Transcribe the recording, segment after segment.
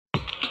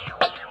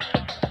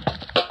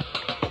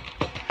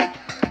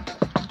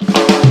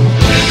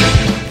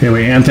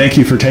Anyway, Anne, thank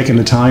you for taking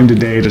the time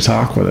today to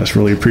talk with us.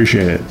 Really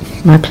appreciate it.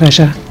 My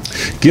pleasure.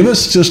 Give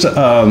us just,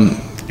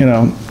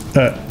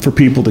 for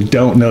people that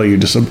don't know you,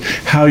 just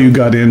how you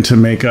got into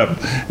makeup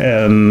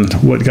and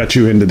what got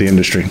you into the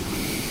industry.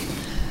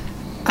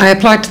 I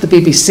applied to the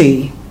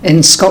BBC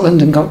in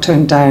Scotland and got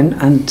turned down,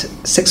 and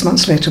 6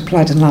 months later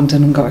applied in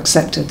London and got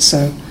accepted.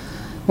 So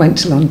went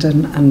to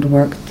London and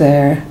worked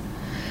there.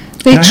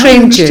 They now,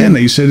 trained you. That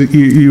you said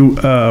you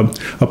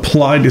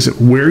applied. Is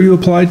it where you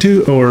applied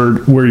to or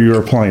where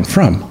you're applying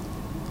from?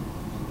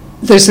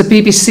 There's a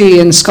BBC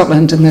in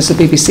Scotland and there's a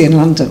BBC in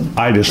London.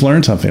 I just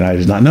learned something. I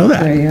did not know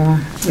that. There you are.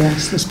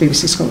 Yes, there's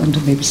BBC Scotland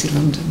and BBC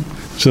London.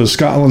 So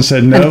Scotland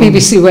said no? And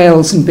BBC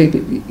Wales and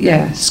BBC...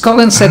 Yeah,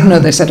 Scotland said no.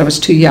 They said I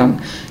was too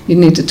young. You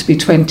needed to be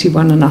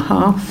 21 and a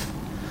half.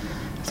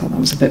 I thought that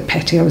was a bit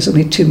petty. I was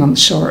only 2 months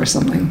short or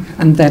something.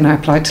 And then I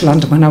applied to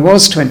London when I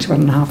was 21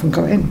 and a half and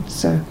got in.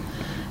 So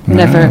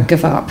never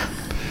give up.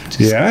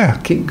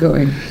 Just keep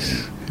going.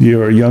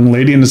 You're a young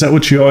lady, and is that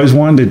what you always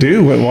wanted to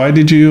do? Why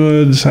did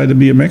you decide to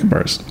be a makeup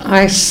artist?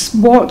 I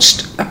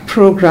watched a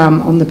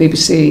programme on the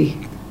BBC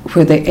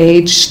where they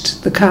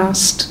aged the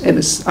cast. It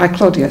was I,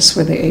 Claudius,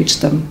 where they aged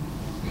them.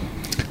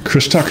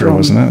 Chris Tucker,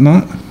 wasn't that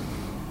not?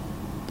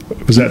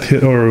 Was that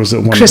hit, or was it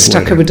one? Chris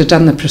Tucker would have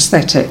done the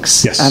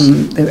prosthetics. Yes.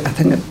 I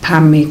think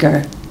Pam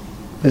Meagher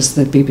was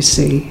the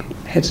BBC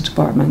head of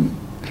department.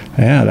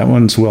 Yeah, that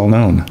one's well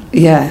known.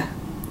 Yeah.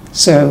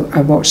 So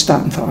I watched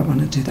that and thought, I want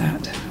to do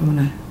that. I want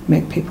to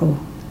make people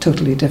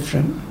totally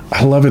different.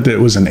 I love it that it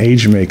was an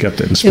age makeup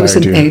that inspired you. It was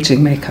an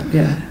aging makeup,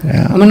 yeah.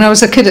 And when I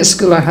was a kid at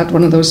school, I had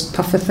one of those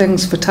puffer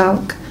things for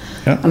talc.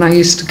 Yeah. And I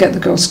used to get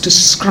the girls to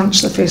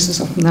scrunch their faces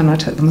up, and then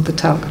I'd hit them with the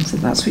talc and say,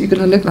 that's what you're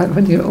going to look like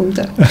when you're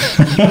older.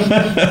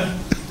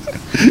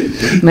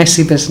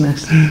 Messy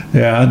business.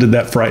 Yeah, did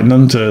that frighten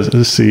them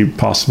to see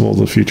possible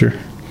the future?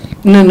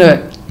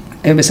 No.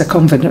 It was a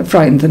convent that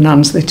frightened the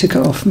nuns. They took it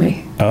off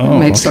me. Oh, it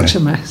made such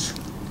a mess.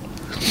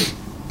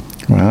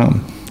 Wow.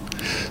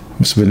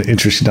 Must have been an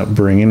interesting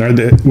upbringing.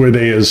 Were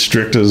they as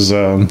strict as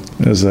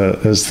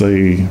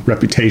the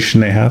reputation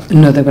they have?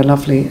 No, they were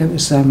lovely. It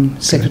was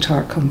Sacred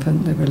Heart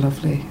Convent. They were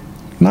lovely.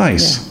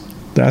 Nice. Yeah.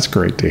 That's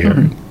great to hear.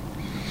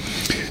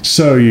 Mm-hmm.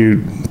 So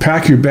you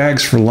pack your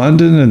bags for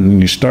London and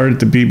you started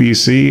the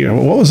BBC.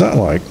 What was that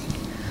like?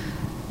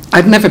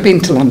 I'd never been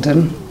to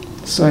London,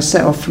 so I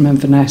set off from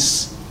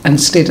Inverness and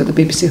stayed at the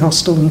BBC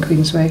hostel in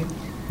Queensway.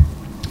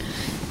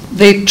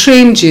 They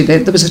trained you.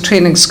 There was a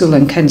training school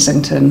in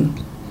Kensington.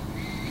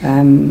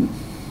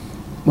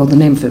 Well, the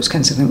name of it was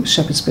Kensington, it was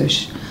Shepherd's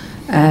Bush.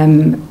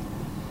 And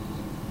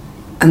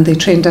they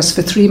trained us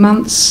for 3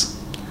 months,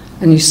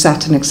 and you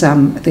sat an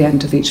exam at the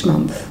end of each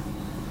month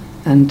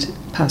and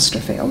passed or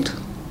failed.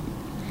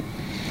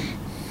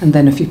 And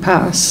then if you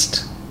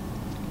passed,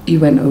 you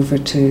went over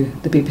to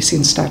the BBC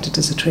and started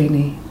as a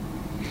trainee.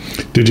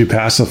 Did you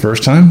pass the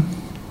first time?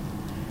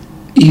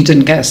 You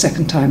didn't get a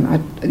second time. I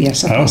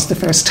passed the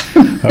first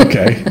time.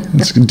 Okay.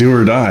 It's do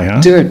or die, huh?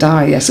 Do or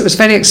die, yes. It was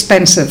very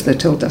expensive, they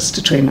told us, to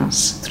train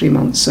us. 3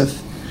 months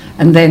of...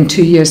 And then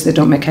 2 years, they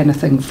don't make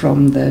anything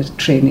from the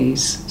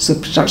trainees. So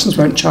productions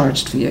weren't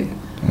charged for you.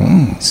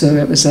 Oh. So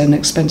it was an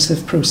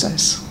expensive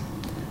process.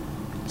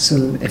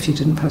 So if you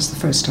didn't pass the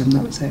first time,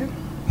 that was it.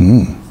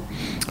 Yeah,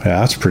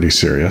 that's pretty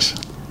serious.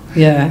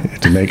 Yeah.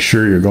 To make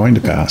sure you're going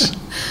to pass.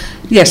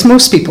 Yes,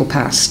 most people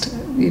passed.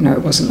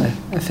 It wasn't a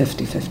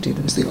 50-50.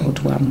 There was the odd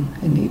one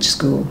in each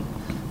school.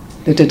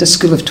 They did a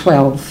school of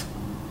 12.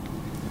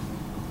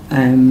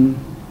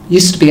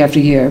 Used to be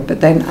every year,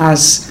 but then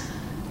as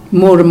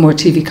more and more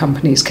TV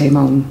companies came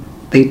on,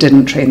 they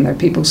didn't train their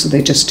people, so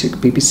they just took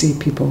BBC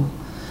people.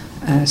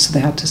 So they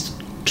had to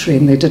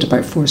train. They did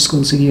about 4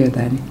 schools a year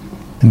then.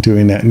 And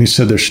doing that. And you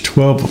said there's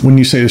 12. When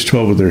you say there's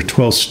 12, are there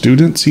 12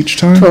 students each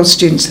time? 12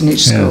 students in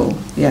each school,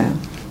 yeah.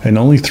 And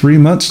only 3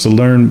 months to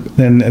learn,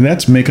 and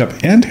that's makeup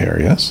and hair,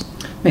 yes?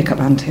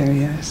 Makeup and hair,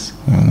 yes.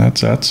 Well,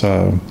 that's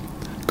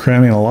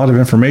cramming a lot of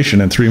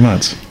information in 3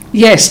 months.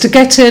 Yes, to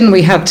get in,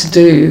 we had to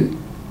do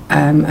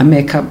a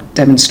makeup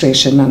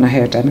demonstration and a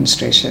hair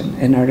demonstration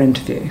in our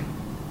interview.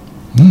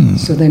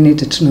 So they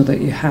needed to know that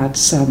you had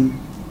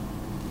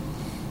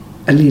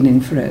a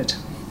leaning for it,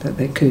 that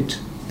they could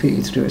put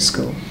you through a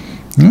school.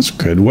 That's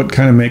good. What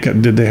kind of makeup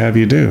did they have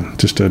you do?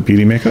 Just a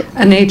beauty makeup?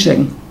 An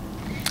aging.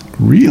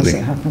 Really? As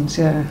it happens,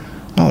 yeah.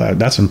 Oh,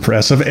 that's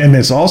impressive. And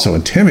it's also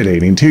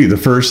intimidating, too. The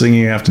first thing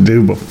you have to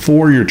do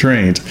before you're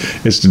trained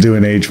is to do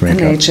an age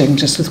makeup. An aging,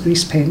 just with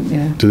grease paint,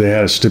 yeah. Do they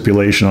have a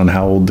stipulation on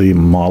how old the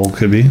model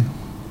could be?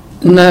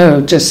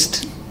 No,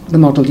 just the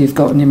model you've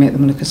got and you make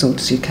them look as old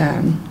as you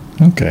can.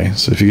 Okay,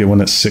 so if you get one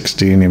that's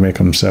 60 and you make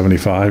them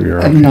 75, you're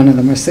okay. None of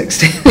them are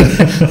 60.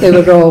 They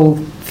were all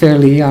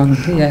fairly young,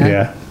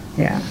 yeah.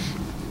 Yeah.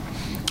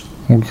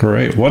 Well,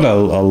 great. What a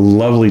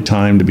lovely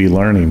time to be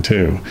learning,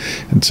 too.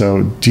 And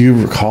so, do you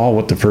recall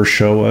what the first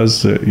show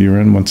was that you were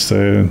in?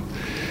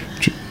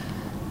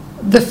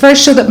 The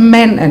first show that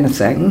meant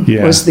anything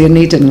was the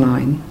Aneidan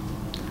Line.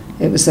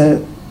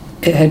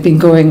 It had been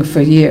going for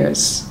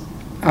years.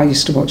 I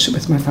used to watch it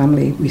with my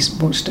family. We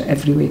watched it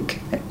every week.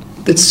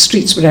 the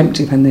streets were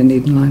empty when the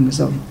Needham Line was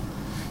on,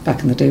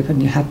 back in the day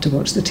when you had to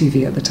watch the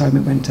TV at the time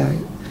it went out.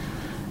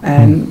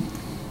 And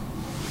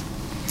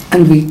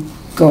we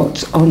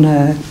got on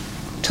a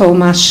tall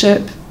mast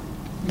ship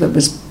that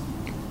was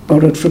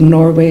borrowed from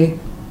Norway.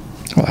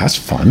 Well, that's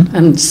fun.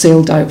 And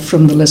sailed out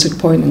from the Lizard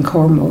Point in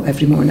Cornwall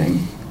every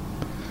morning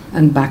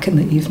and back in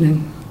the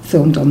evening,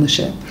 filmed on the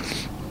ship.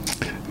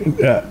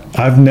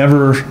 I've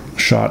never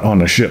shot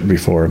on a ship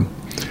before.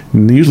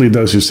 And usually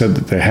those who said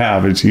that they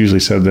have, it's usually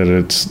said that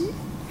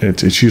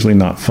it's usually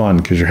not fun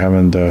because you're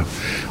having to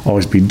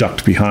always be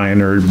ducked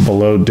behind or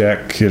below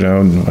deck, you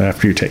know,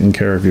 after you're taking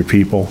care of your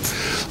people.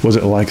 Was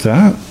it like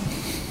that?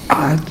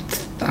 I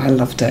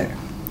loved it.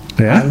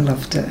 Yeah? I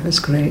loved it. It was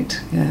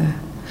great, yeah.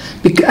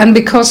 And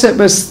because it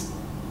was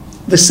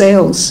the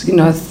sails, you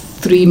know, a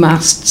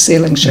 3-mast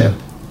sailing ship,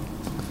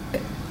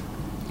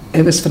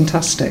 it was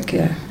fantastic,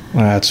 yeah.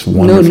 That's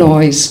wonderful. No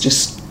noise,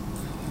 just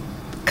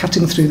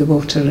cutting through the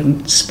water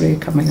and spray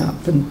coming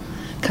up and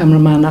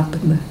cameraman up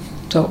in the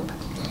top.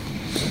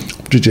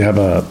 Did you have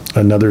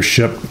another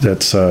ship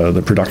that's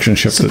the production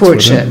ship?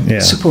 Support ship, yeah.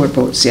 Support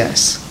boats,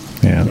 yes.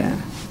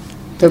 Yeah.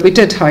 But we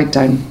did hide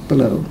down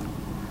below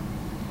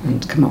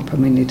and come up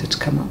when we needed to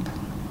come up.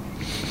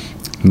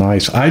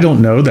 Nice. I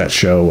don't know that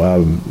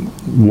show.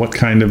 What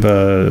kind of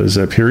is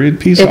it a period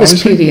piece? It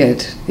was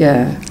period,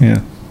 yeah.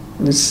 Yeah.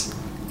 It was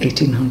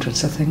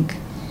 1800s, I think.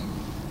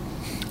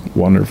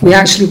 Wonderful. We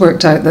actually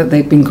worked out that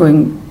they'd been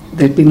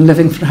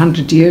living for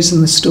 100 years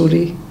in the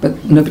story,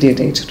 but nobody had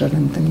aged or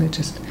anything. They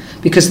just,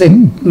 because they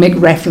make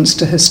reference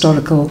to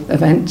historical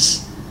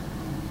events.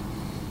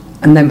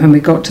 And then when we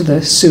got to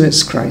the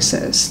Suez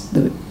Crisis,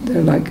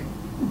 they're like,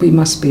 we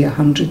must be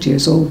 100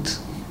 years old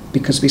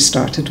because we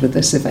started with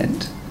this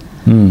event.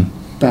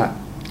 But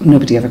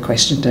nobody ever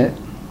questioned it.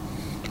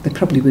 They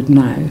probably would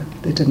now.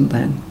 They didn't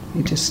then.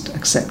 You just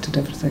accepted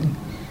everything.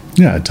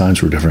 Yeah,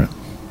 times were different.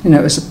 You know,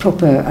 it was a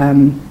proper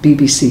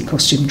BBC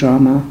costume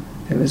drama.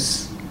 It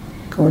was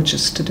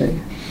gorgeous to do.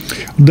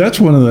 That's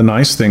one of the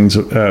nice things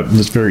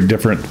that's very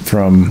different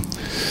from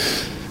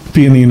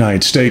being in the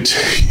United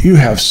States. You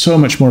have so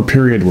much more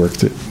period work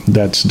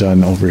that's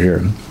done over here,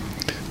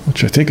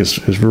 which I think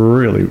is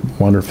really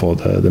wonderful.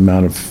 The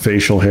amount of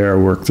facial hair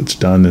work that's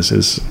done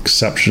is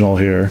exceptional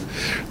here.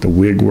 The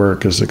wig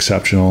work is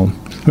exceptional.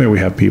 I mean, we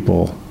have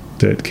people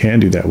that can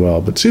do that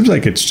well, but it seems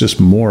like it's just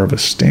more of a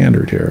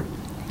standard here.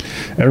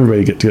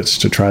 Everybody gets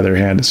to try their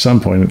hand at some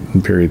point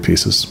in period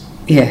pieces.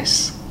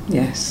 Yes.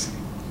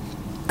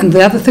 And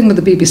the other thing with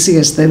the BBC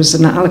is there was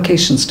an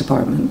allocations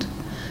department,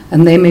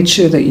 and they made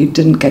sure that you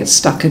didn't get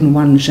stuck in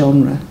one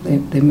genre.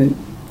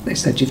 They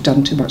said, you've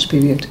done too much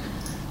period.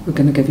 We're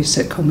going to give you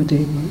sit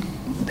comedy.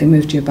 They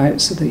moved you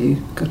about so that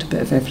you got a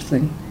bit of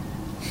everything.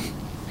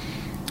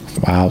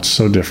 Wow, it's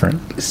so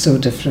different. It's so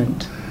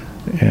different.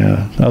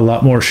 Yeah, a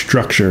lot more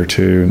structure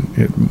to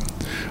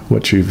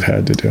what you've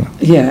had to do.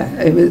 Yeah,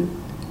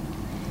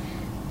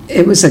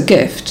 it was a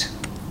gift.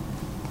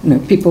 You know,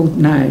 people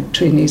now,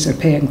 trainees are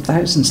paying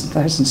thousands and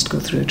thousands to go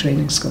through a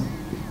training school.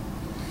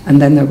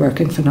 And then they're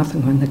working for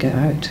nothing when they get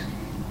out,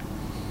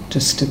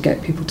 just to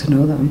get people to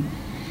know them.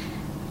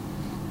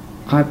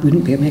 I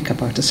wouldn't be a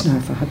makeup artist now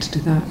if I had to do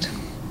that.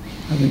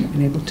 I wouldn't have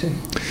been able to.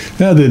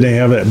 Yeah, they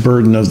have that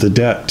burden of the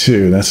debt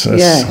too. That's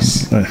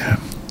yes.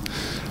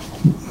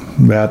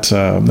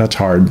 That's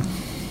hard.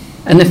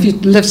 And if you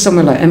live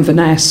somewhere like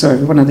Inverness or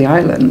one of the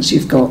islands,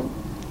 you've got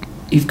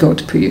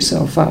to put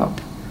yourself up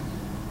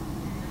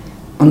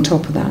on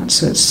top of that.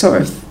 So it's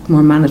sort of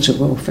more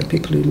manageable for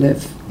people who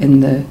live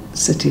in the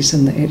cities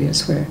and the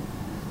areas where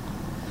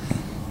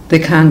they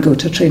can go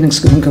to training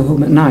school and go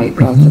home at night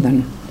rather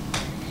than.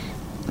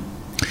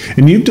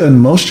 And you've done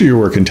most of your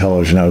work in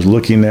television. I was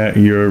looking at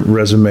your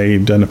resume.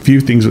 You've done a few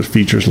things with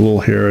features, a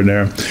little here and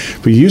there.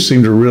 But you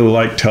seem to really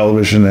like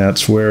television.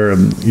 That's where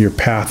your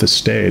path has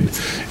stayed.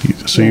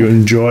 So you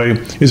enjoy...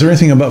 Is there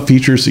anything about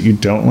features that you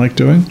don't like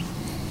doing?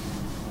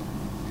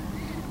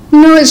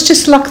 No, it's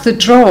just luck the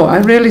draw. I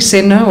rarely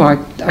say no.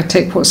 I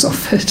take what's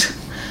offered.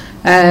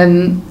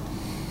 And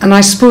I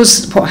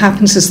suppose what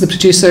happens is the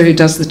producer who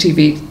does the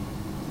TV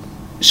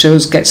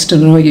shows gets to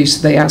know you,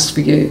 so they ask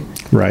for you.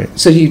 Right.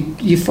 So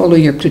you follow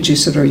your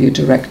producer or your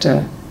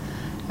director.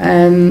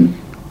 I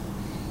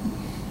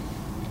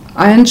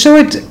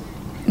enjoyed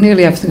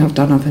nearly everything I've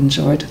done. I've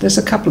enjoyed. There's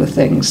a couple of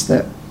things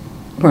that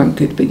weren't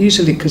good, but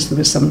usually because there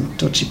was some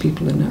dodgy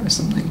people in it or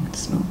something.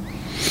 It's not.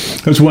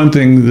 There's one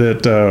thing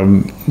that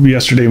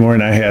yesterday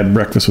morning I had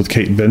breakfast with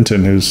Kate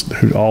Benton,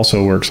 who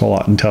also works a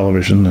lot in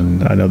television,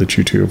 and I know that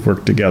you two have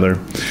worked together.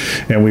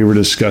 And we were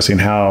discussing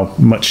how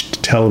much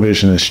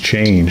television has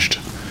changed,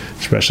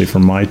 especially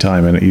from my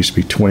time, and it used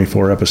to be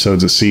 24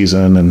 episodes a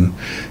season and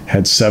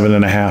had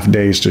 7.5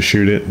 days to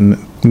shoot it. And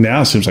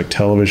now it seems like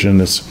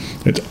television it's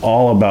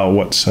all about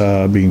what's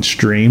being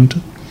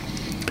streamed,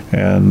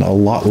 and a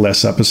lot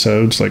less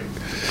episodes. Like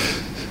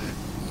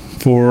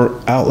for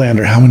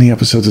Outlander, how many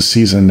episodes a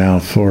season now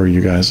for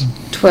you guys?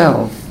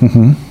 12.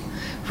 Mm-hmm.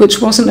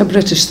 Which wasn't a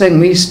British thing.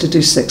 We used to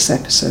do 6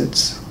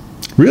 episodes.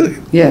 Really?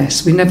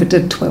 Yes, we never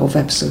did 12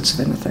 episodes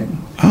of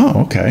anything.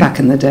 Oh, okay. Back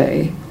in the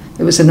day.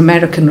 It was an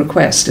American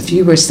request. If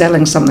you were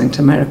selling something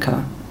to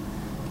America,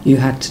 you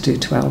had to do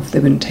 12. They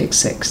wouldn't take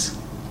 6.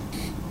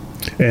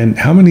 And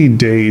how many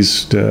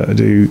days do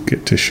you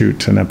get to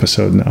shoot an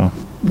episode now?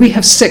 We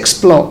have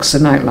 6 blocks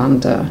in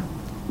Outlander,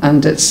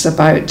 and it's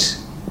about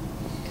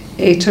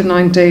 8 or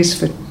 9 days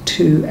for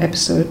 2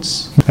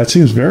 episodes. That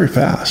seems very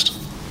fast.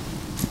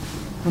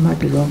 I might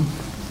be wrong.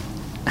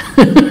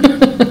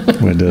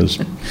 It is.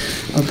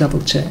 I'll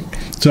double check.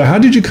 So how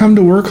did you come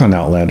to work on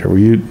Outlander? Were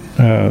you,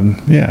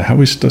 how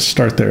we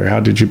start there? How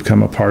did you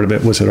become a part of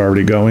it? Was it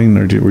already going,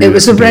 or were you? It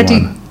was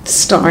already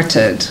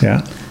started.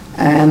 Yeah.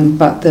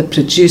 But the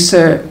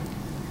producer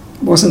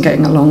wasn't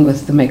getting along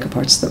with the makeup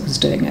artist that was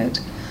doing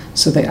it,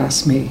 so they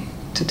asked me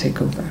to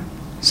take over.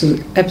 So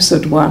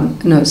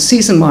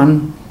season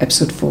 1,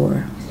 episode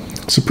 4.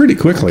 So pretty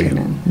quickly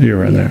you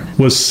were in there.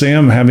 Was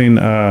Sam having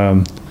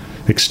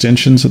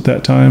extensions at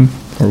that time,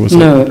 or was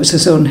it was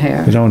his own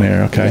hair. His own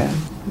hair, okay. Yeah,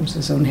 it was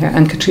his own hair,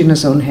 and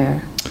Katrina's own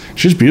hair.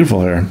 She's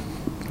beautiful hair.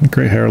 A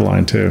great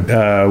hairline too.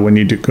 When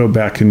you go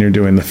back and you're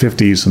doing the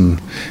 50s and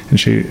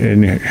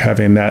you're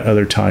having that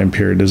other time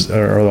period,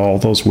 are all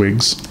those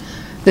wigs?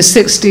 The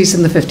 60s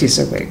and the 50s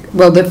are wig.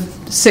 Well, the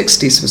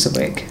 60s was a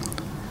wig,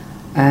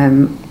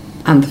 and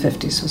the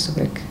 50s was a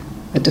wig,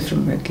 a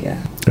different wig.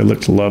 Yeah. It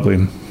looked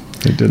lovely.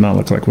 It did not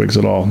look like wigs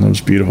at all. It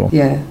was beautiful.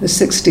 Yeah, the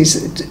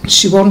 60s.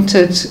 She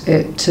wanted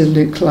it to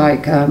look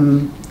like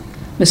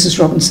Mrs.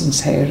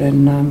 Robinson's hair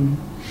in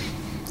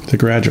The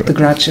Graduate. The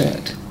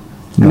Graduate.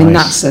 Nice. I mean,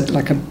 that's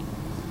like a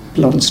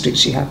blonde streak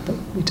she had, but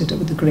we did it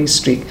with a grey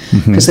streak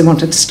because they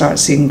wanted to start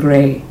seeing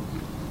grey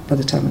by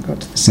the time it got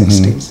to the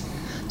 60s.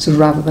 So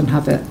rather than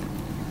have it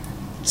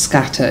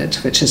scattered,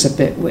 which is a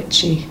bit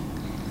witchy,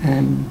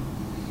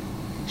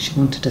 she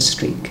wanted a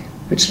streak,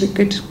 which looked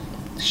good.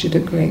 She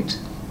looked great.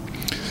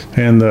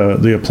 And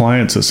the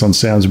appliance that's on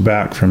Sam's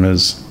back from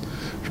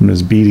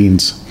his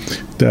beatings,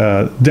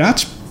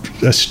 that's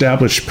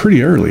established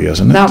pretty early,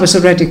 isn't it? That was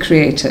already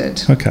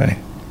created. Okay.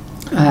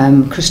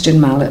 Christian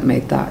Mallet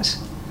made that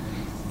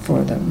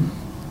for them.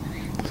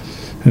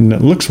 And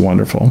it looks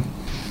wonderful.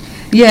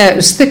 Yeah, it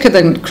was thicker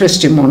than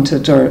Christian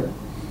wanted, or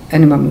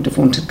anyone would have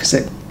wanted, because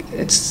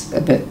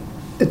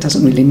it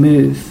doesn't really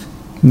move.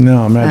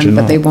 No, imagine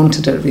but not. they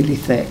wanted it really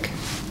thick.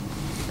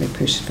 They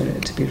pushed for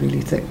it to be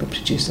really thick, the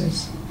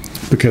producers.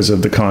 Because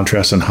of the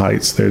contrast in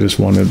heights, they just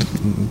wanted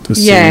to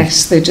see.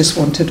 Yes, they just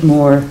wanted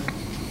more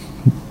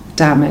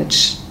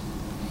damage,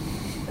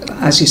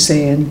 as you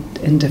say,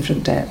 in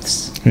different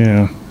depths.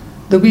 Yeah.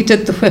 Though we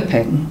did the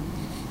whipping,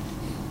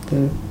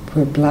 where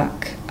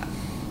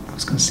I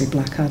was going to say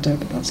Blackadder,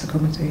 but that's a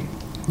comedy.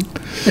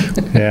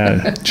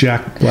 Yeah,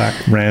 Jack Black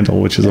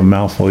Randall, which is a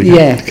mouthful.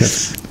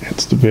 Yes.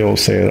 It's to be able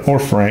to say it. Or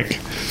Frank.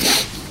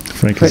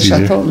 Frank is Which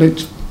easier. I thought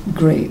looked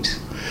great.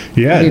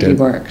 Yeah, it really really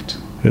worked.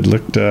 It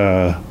looked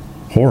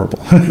horrible.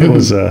 It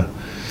was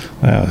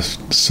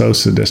so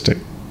sadistic.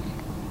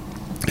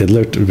 It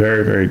looked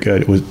very, very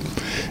good.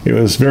 It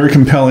was very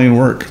compelling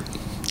work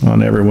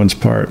on everyone's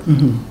part.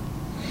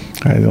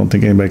 I don't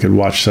think anybody could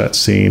watch that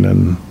scene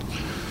and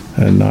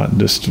not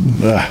just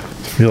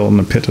feel in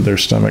the pit of their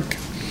stomach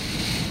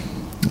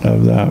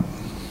of that.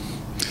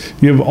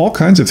 You have all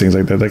kinds of things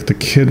like that, like the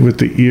kid with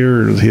the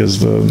ear. He has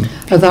the.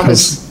 Oh, that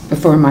was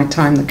before my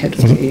time. The kid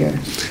with the ear.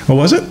 Oh,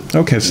 was it?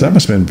 Okay, so that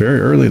must have been very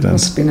early then.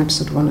 Must have been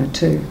episode 1 or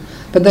 2.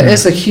 But there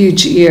is a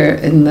huge ear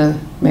in the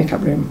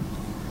makeup room.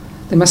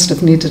 They must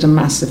have needed a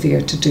massive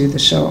ear to do the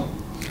shot.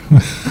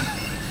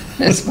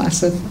 It's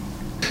massive.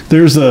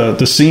 There's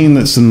the scene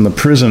that's in the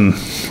prison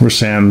where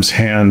Sam's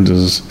hand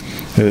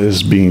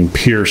is being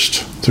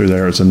pierced through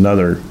there. It's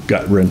another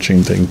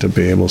gut-wrenching thing to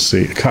be able to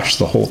see. Gosh,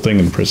 the whole thing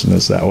in prison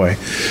is that way.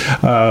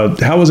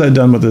 How was that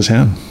done with his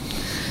hand?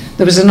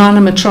 There was an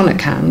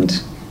animatronic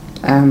hand.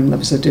 There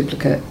was a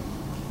duplicate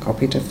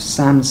copied of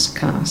Sam's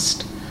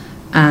cast,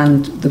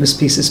 and there was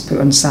pieces put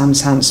on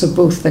Sam's hand. So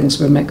both things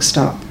were mixed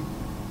up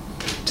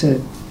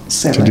to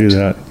sell to it. do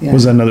that. Yeah.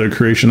 Was that another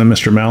creation of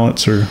Mr.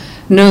 Mallett's, or?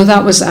 No,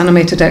 that was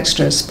Animated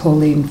Extras.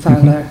 Pauline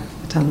Fowler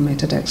at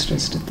Animated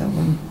Extras did that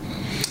one.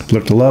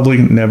 Looked lovely.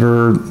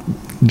 Never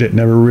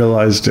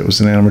realized it was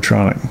an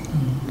animatronic.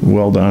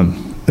 Well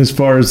done. As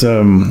far as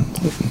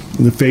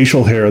the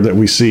facial hair that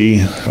we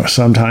see,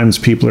 sometimes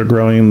people are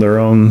growing their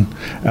own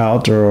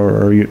out,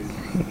 or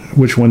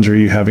which ones are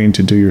you having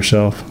to do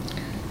yourself?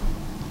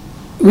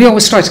 We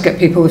always try to get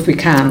people, if we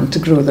can, to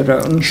grow their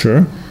own.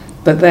 Sure.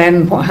 But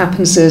then what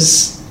happens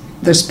is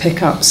there's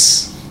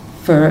pickups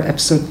for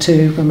episode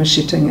 2 when we're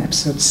shooting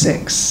episode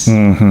 6,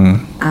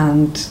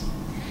 and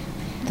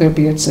their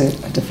beards are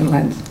a different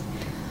length.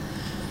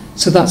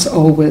 So that's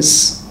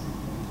always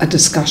a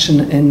discussion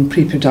in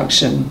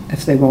pre-production,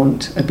 if they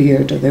want a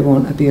beard or they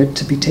want a beard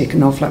to be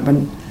taken off. Like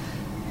when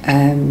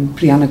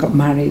Brianna got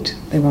married,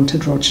 they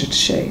wanted Roger to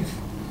shave,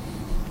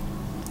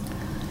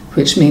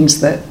 which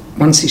means that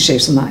once he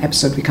shaves on that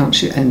episode, we can't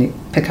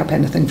pick up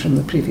anything from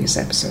the previous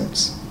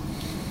episodes,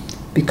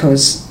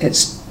 because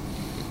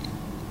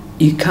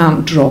you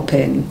can't drop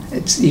in.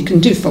 You can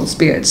do false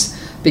beards,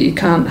 but you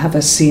can't have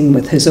a scene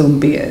with his own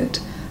beard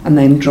and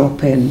then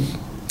drop in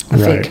a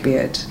fake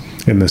beard.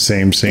 in the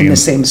same scene. In the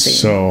same scene.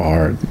 So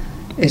hard.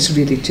 It's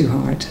really too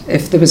hard.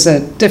 If there was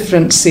a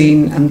different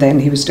scene and then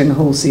he was doing a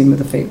whole scene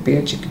with a fake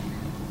beard,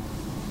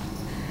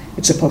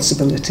 it's a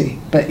possibility.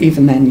 But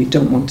even then, you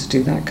don't want to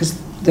do that because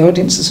the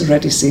audience has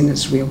already seen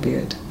his real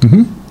beard.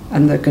 Mm-hmm.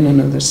 And they're going to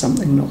know there's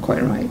something not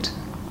quite right,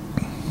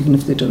 even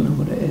if they don't know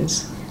what it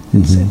is.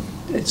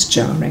 Mm-hmm. It's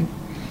jarring.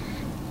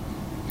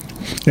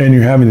 And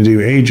you're having to do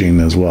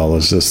aging as well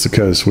as this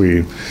because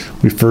we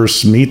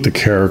first meet the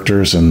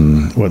characters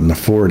in the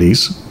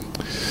 40s.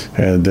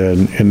 And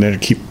then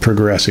keep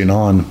progressing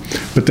on,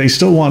 but they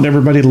still want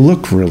everybody to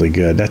look really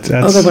good. That's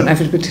they want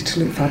everybody to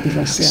look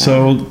fabulous. Yeah.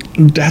 So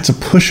that's a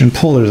push and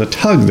pull. There's a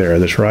tug there.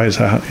 That's right.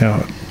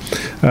 How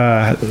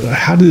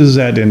does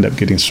that end up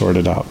getting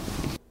sorted out?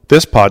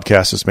 This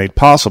podcast is made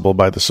possible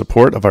by the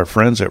support of our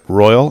friends at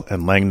Royal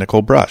and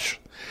Langnickel Brush.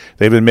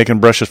 They've been making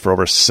brushes for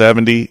over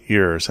 70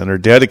 years and are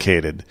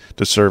dedicated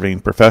to serving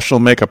professional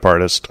makeup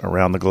artists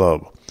around the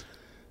globe.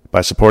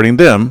 By supporting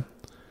them,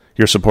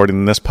 you're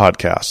supporting this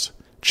podcast.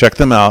 Check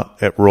them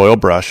out at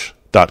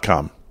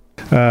royalbrush.com.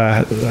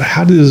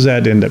 How does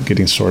that end up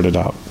getting sorted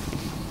out?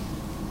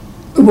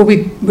 Well,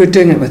 we're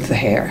doing it with the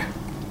hair.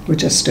 We're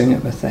just doing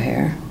it with the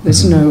hair.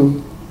 There's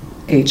no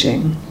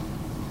aging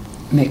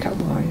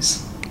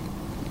makeup-wise.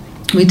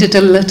 We did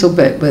a little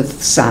bit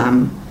with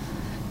Sam,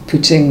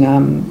 putting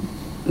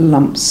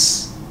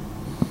lumps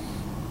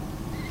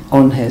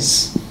on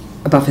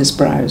above his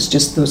brows,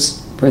 just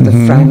those where the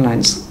frown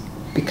lines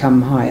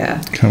become higher.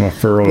 Kind of a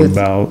furrowed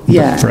brow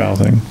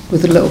thing.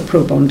 With a little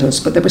probe on those,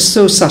 but they were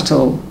so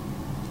subtle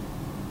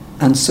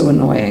and so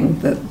annoying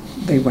that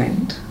they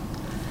went.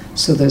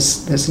 So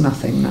there's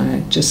nothing now.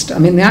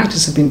 The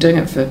actors have been doing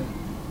it for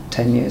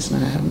 10 years now,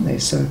 haven't they?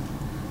 So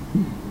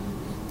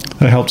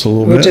that helps a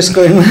little bit. We're just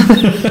going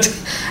with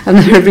it. And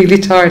they're really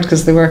tired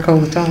because they work all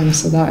the time,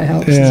 so that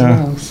helps as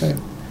well. So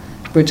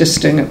we're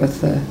just doing it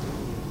with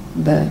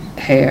the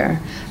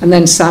hair. And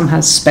then Sam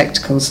has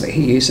spectacles that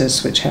he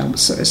uses, which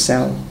helps sort of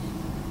sell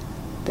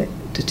the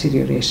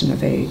deterioration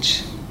of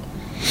age.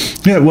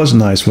 Yeah, it was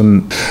nice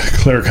when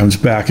Claire comes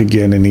back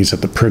again and he's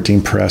at the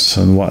printing press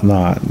and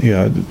whatnot.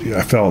 Yeah,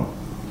 I felt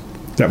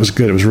that was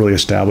good. It was really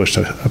established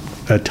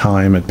a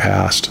time had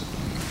passed,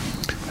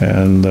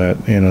 and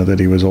that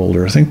he was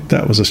older. I think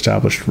that was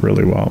established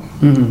really well.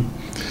 Mm-hmm.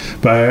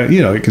 But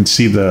you can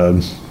see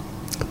the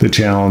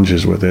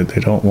challenges with it.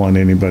 They don't want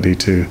anybody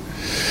to.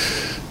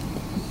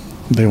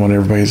 They want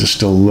everybody to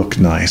still look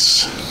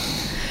nice.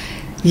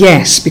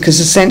 Yes,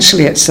 because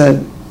essentially it's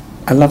a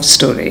love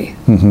story.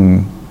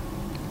 Mm-hmm.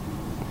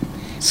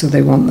 So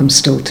they want them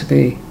still to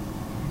be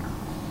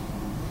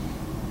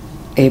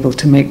able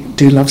to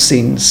do love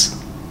scenes.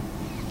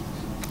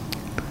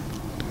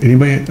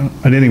 Anybody?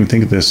 I didn't even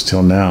think of this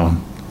till now.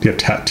 Do you have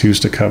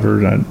tattoos to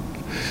cover?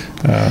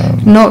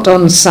 Not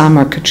on Sam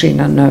or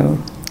Katrina, no.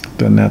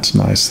 Then that's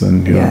nice.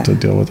 Then you don't have to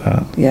deal with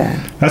that.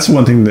 Yeah. That's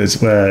one thing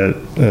that's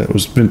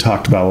was been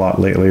talked about a lot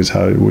lately is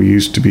how we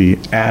used to be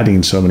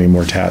adding so many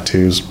more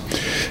tattoos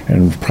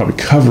and probably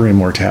covering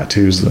more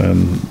tattoos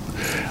than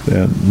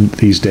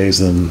these days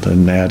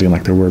than adding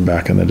like there were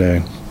back in the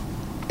day.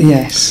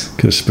 Yes.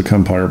 Because it's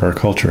become part of our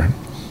culture.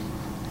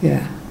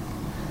 Yeah.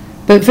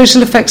 But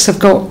visual effects have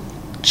got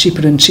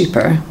cheaper and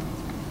cheaper,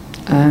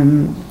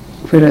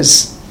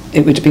 whereas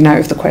it would have been out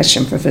of the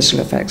question for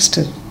visual effects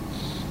to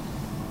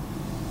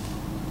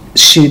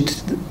should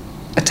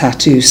a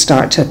tattoo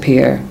start to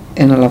appear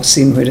in a love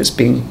scene where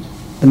the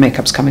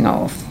makeup's coming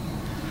off.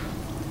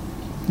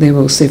 They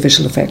will say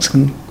visual effects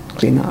can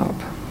clean that up.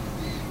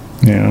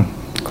 Yeah.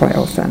 Quite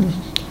often.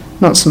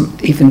 Not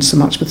even so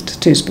much with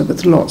tattoos, but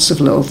with lots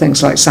of little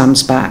things like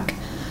Sam's back.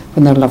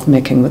 When they're love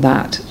making with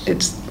that,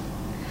 it's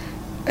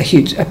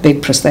a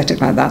big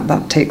prosthetic like that.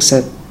 That takes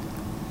a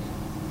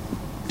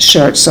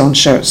shirts on,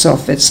 shirts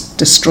off. It's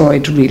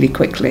destroyed really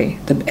quickly,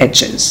 the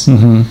edges.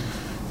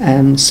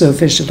 Mm-hmm. So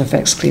visual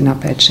effects clean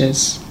up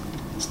edges.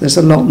 So there's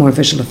a lot more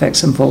visual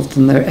effects involved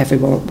than there ever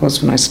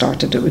was when I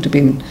started. It would have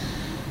been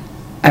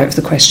out of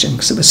the question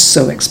because it was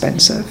so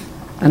expensive,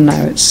 and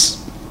now it's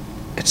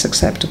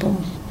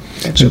acceptable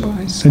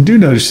budget-wise. I do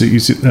notice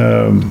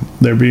that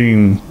they're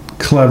being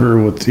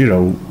clever with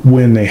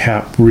when they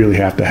really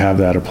have to have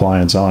that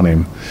appliance on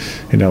him.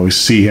 We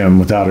see him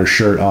without his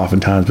shirt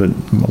oftentimes,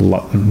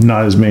 but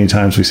not as many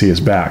times we see his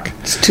back.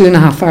 It's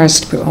 2.5 hours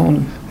to put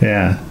on.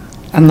 Yeah.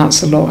 And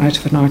that's a lot out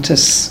of an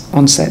artist's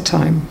on-set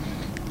time.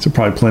 So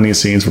probably plenty of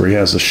scenes where he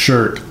has the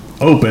shirt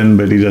open,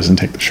 but he doesn't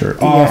take the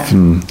shirt off.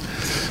 And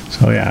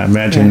so, I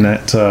imagine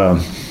that,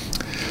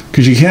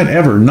 because you can't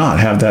ever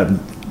not have that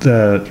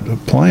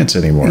appliance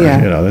anymore.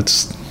 Yeah.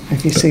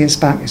 If you see his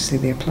back, you see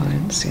the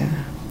appliance,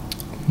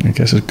 I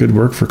guess it's good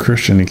work for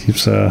Christian. He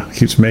keeps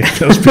making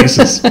those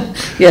pieces.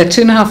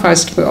 2.5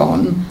 hours to put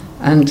on,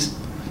 and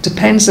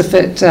depends if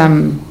it,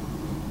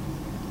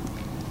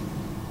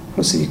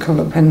 what's it you call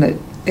it, when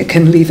it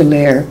can leave a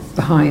layer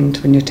behind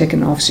when you're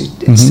taking it off. So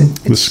it's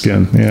the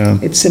skin,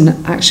 It's in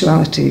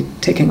actuality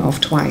taking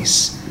off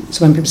twice.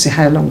 So when people say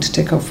how long to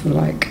take off, we're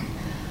like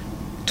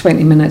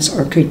 20 minutes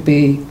or could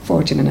be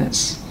 40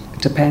 minutes.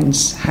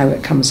 depends how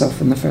it comes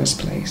off in the first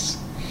place.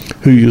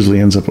 Who usually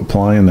ends up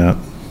applying that?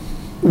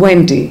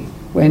 Wendy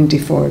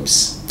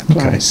Forbes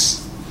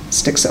applies,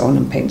 sticks it on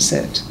and paints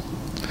it.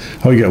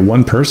 Oh, you got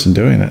one person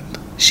doing it.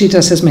 She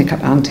does his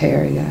makeup and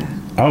hair, yeah.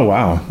 Oh,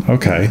 wow.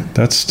 Okay.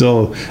 That's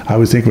still, I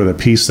would think with a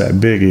piece that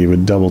big, you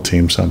would double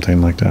team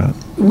something like that.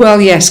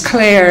 Well, yes,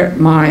 Claire,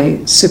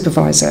 my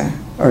supervisor,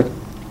 or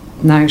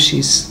now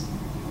she's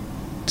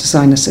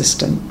design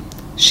assistant,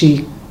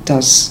 she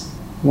does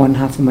one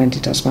half and Wendy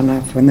does one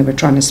half when they were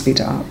trying to speed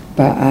it up.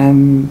 But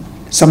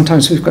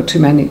sometimes we've got too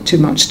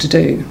much to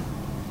do.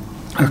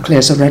 Or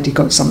Claire's already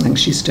got something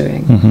she's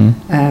doing.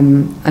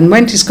 And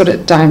Wendy's got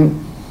it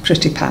down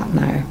pretty pat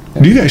now.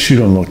 You guys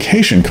shoot on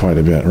location quite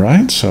a bit,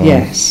 right? So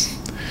Yes.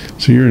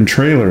 So you're in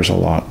trailers a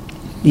lot.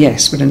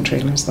 Yes, we're in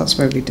trailers. That's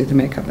where we do the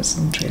makeup, is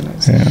in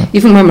trailers. Yeah.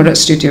 Even when we're at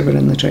studio, we're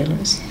in the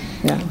trailers.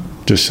 Yeah.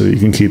 Just so you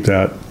can keep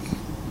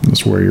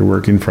that's where you're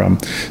working from.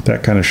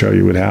 That kind of show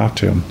you would have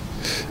to.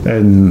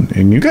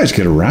 And you guys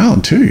get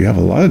around too. You have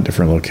a lot of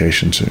different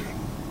locations.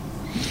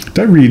 Did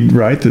I read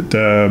right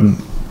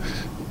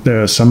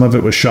that some of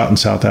it was shot in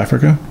South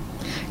Africa?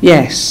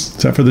 Yes.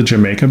 Is that for the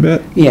Jamaica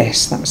bit?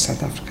 Yes, that was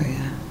South Africa,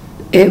 yeah.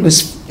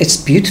 It's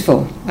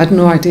beautiful. I had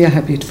no idea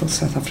how beautiful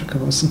South Africa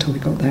was until we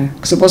got there,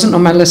 because it wasn't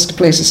on my list of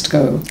places to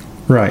go.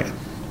 Right.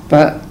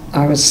 But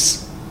I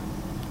was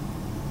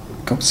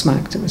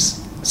gobsmacked. It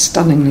was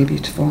stunningly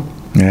beautiful.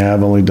 Yeah,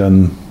 I've only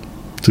done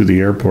through the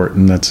airport,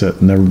 and that's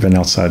it. Never been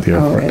outside the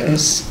airport. Oh, it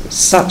is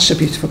such a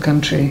beautiful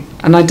country.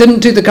 And I didn't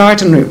do the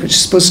garden route, which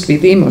is supposed to be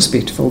the most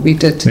beautiful. We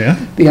did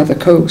the other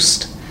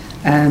coast.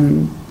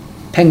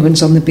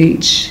 Penguins on the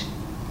beach,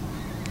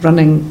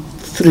 running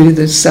through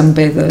the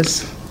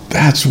sunbathers.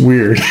 That's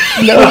weird.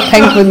 Little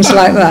penguins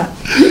like that.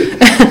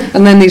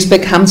 And then these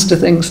big hamster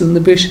things in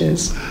the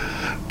bushes,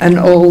 and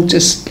all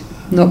just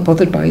not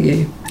bothered by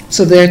you.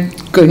 So they're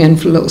going in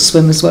for a little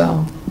swim as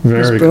well.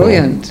 Very it was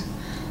brilliant. Cool.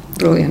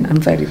 Brilliant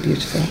and very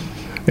beautiful.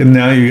 And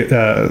now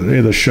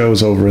the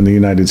show's over in the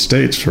United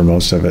States for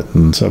most of it,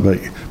 and so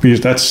but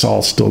that's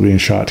all still being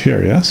shot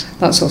here, yes?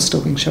 That's all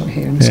still being shot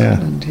here in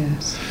Scotland,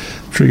 yes.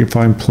 I'm sure you can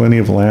find plenty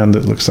of land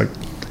that looks like,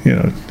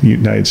 the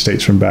United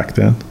States from back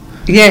then.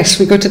 Yes,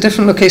 we go to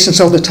different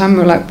locations all the time.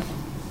 We're like,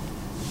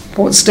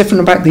 what's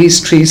different about these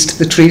trees to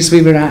the trees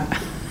we were at?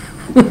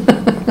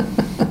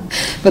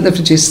 But the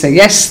producers say,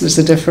 yes, there's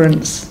a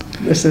difference.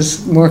 This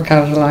is more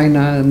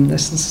Carolina, and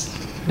this is,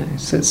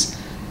 so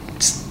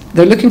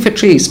they're looking for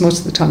trees. Most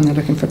of the time they're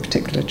looking for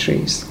particular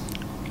trees.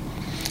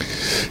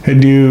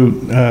 And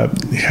you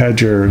had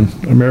your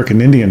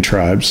American Indian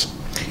tribes.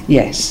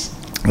 Yes.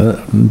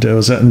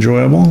 Was that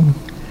enjoyable?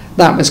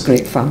 That was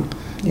great fun.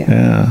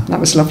 Yeah. That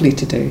was lovely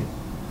to do.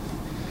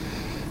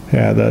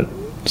 Yeah,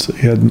 so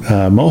you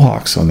had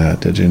Mohawks on that,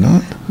 did you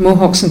not?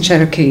 Mohawks and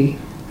Cherokee.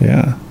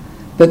 Yeah.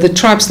 But the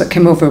tribes that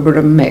came over were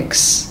a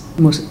mix.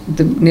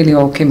 Nearly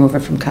all came over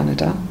from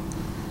Canada.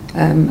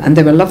 And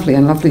they were lovely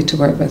to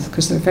work with,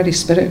 because they're very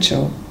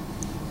spiritual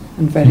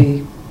and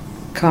very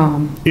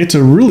calm. It's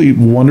a really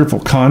wonderful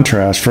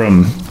contrast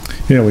from,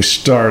 we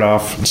start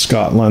off in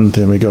Scotland,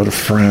 then we go to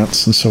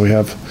France, and so we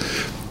have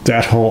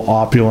that whole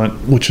opulent,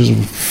 which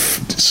is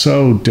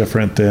so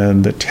different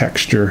than the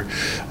texture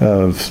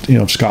of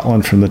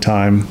Scotland from the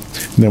time.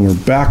 And then we're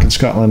back in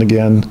Scotland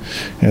again,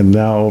 and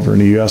now over in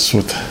the U.S.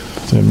 with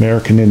the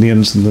American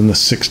Indians, and then the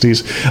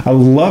 60s. I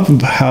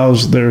love how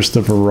there's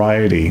the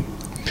variety.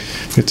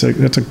 It's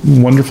a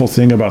wonderful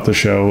thing about the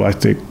show. I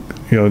think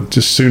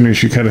just soon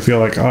as you kind of feel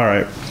like, all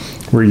right,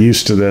 we're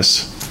used to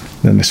this,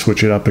 then they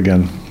switch it up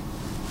again.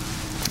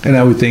 And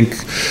I would think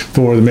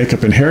for the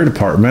makeup and hair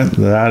department,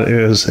 that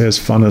is as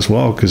fun as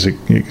well, because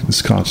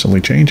it's constantly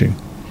changing.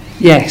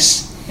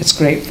 Yes, it's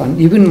great fun.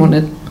 I wouldn't want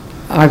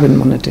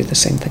to do the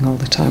same thing all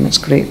the time. It's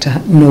great to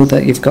know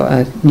that you've got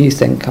a new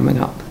thing coming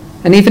up.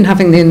 And even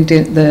having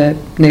the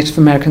Native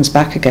Americans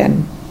back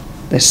again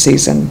this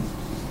season,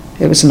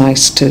 it was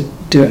nice to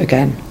do it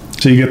again.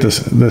 So you get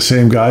the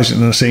same guys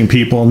and the same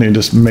people, and you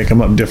just make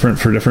them up different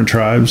for different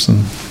tribes?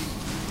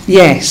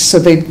 Yes, so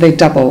they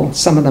double.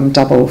 Some of them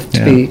double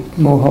to be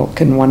Mohawk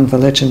in one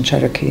village and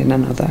Cherokee in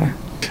another.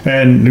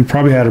 And you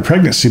probably had a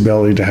pregnancy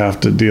belly to have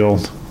to deal.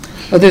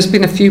 Oh, there's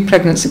been a few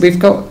pregnancy. We've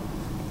got,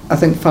 I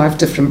think, 5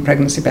 different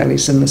pregnancy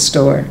bellies in the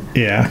store.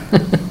 Yeah.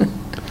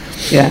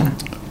 Yeah.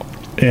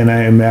 And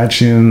I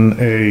imagine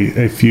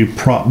a few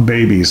prop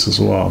babies as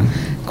well.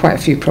 Quite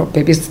a few prop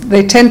babies.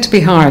 They tend to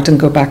be hard and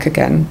go back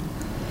again.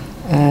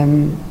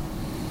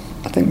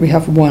 I think we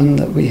have one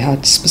that we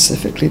had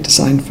specifically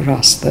designed for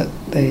us that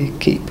they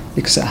keep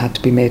because it had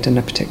to be made in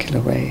a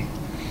particular way.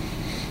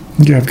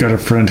 Yeah, I've got a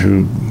friend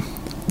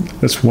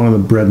that's one of the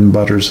bread and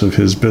butters of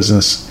his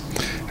business.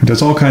 He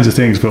does all kinds of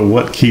things, but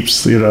what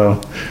keeps, the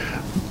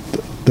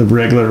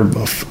regular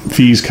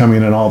fees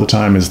coming in all the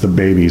time is the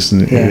babies.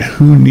 And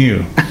who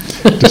knew?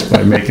 Just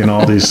by making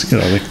all these,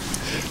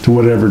 to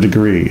whatever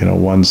degree,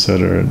 ones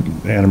that are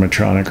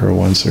animatronic or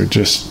ones that are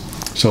just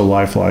so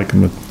lifelike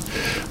and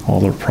with all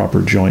their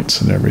proper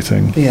joints and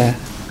everything. Yeah.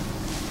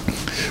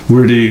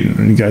 Where do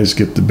you guys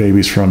get the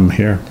babies from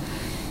here?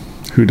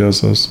 Who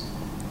does those?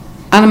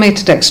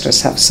 Animated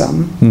extras have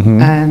some,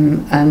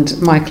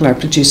 and Michael, our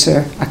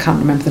producer, I can't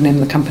remember the name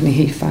of the company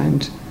he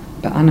found,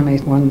 but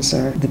animated ones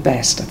are the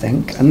best, I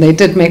think. And they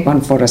did make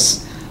one for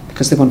us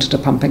because they wanted a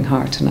pumping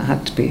heart, and it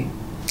had to be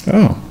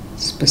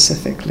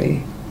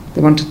specifically.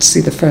 They wanted to see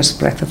the first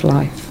breath of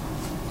life.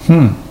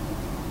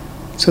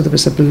 So there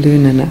was a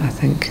balloon in it, I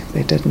think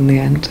they did in the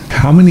end.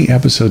 How many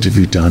episodes have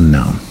you done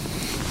now?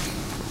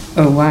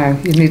 Oh, wow.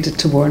 You needed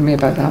to warn me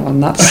about that one.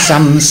 That's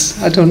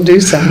sums. I don't do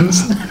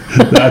sums.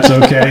 That's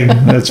okay.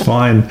 That's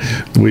fine.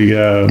 We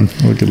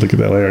could look at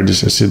that later. I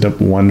just ended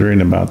up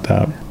wondering about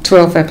that.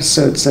 12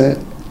 episodes a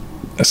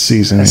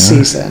season.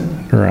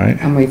 Season. Right.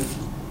 And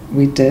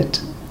we did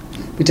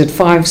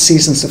 5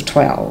 seasons of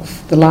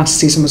 12. The last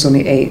season was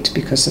only 8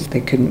 because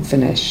they couldn't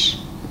finish.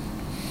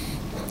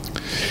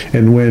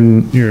 And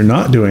when you're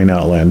not doing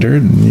Outlander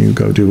and you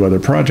go do other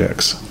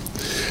projects,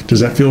 does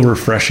that feel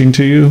refreshing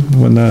to you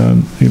when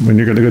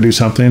you're going to go do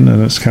something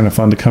and it's kind of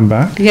fun to come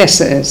back?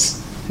 Yes, it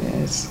is. It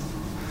is.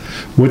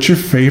 What's your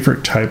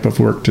favorite type of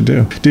work to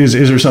do? Is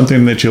there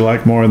something that you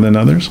like more than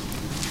others?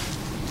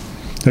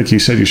 Like you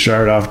said, you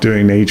started off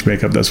doing age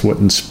makeup. That's what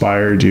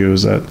inspired you.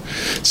 Is that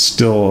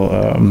still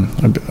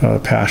a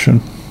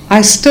passion?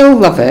 I still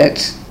love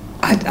it.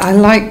 I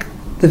like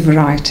the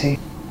variety.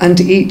 And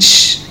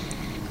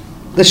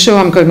the show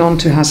I'm going on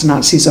to has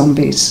Nazi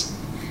zombies.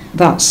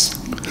 That's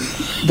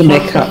the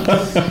makeup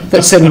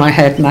that's in my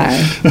head now.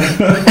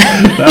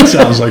 That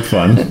sounds like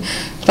fun.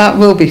 That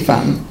will be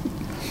fun.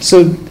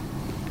 So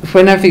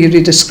whenever you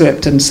read a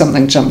script and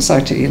something jumps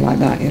out at you like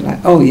that, you're like,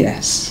 oh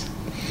yes.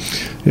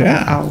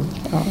 Yeah.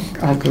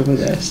 I'll go with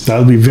this.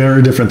 That'll be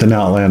very different than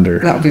Outlander.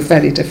 That'll be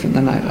very different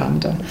than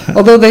Outlander.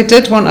 Although they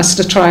did want us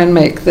to try and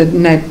make the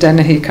Ned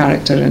Dennehy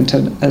character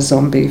into a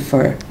zombie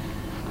for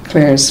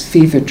Claire's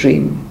fever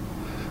dream,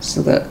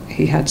 so that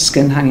he had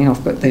skin hanging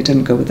off, but they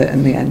didn't go with it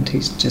in the end.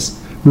 He's just...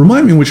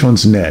 Remind me which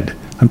one's Ned.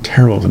 I'm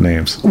terrible with the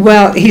names.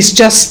 Well, he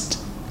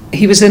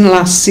was in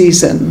last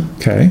season.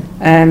 Okay.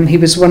 He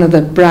was one of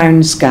the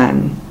Browns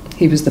gang.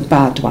 He was the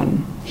bad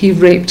one. He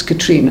raped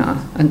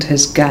Katrina and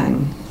his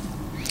gang.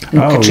 He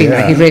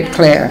raped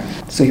Claire.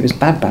 So he was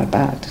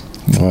bad.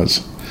 He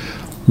was.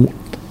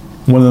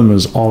 One of them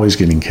was always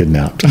getting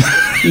kidnapped.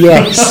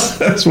 Yes.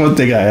 That's one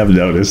thing I have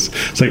noticed.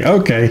 It's like,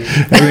 okay,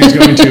 everything's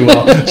going too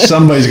well.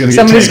 Somebody's going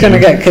to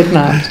get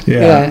kidnapped.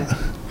 Yeah.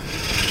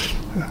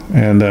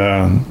 And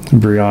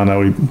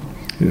Brianna,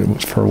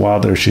 for a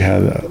while there, she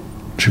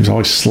was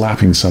always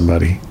slapping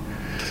somebody.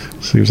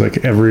 So it was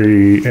like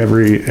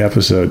every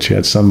episode she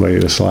had somebody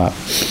to slap.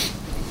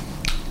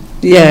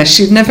 Yeah,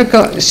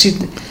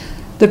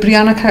 the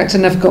Brianna character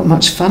never got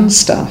much fun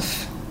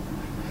stuff.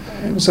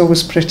 It was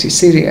always pretty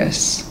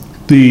serious.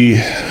 The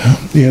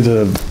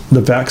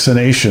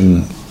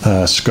vaccination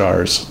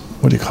scars.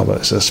 What do you call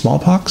that? Is it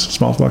smallpox?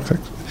 Smallpox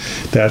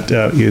that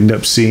you end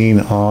up seeing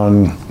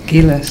on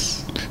Gillis.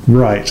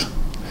 Right,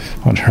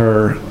 on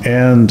her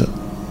and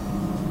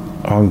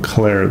on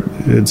Claire.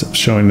 It's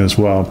showing as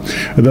well.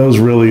 Are those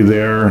really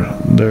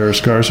their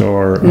scars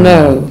or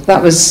no?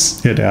 That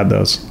was. You'd add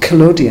those.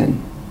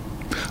 Collodion.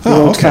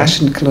 Oh,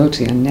 old-fashioned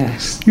collodion,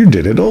 yes. You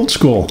did it old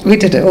school. We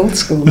did it old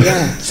school,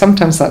 yeah.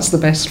 Sometimes that's the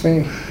best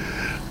way.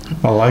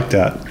 I like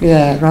that.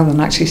 Yeah, rather than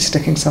actually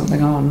sticking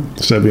something on.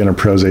 Instead of being a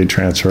Pros-Aid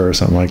transfer or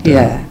something like that.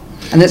 Yeah.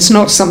 And it's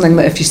not something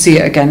that if you see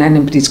it again,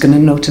 anybody's going to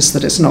notice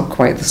that it's not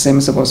quite the same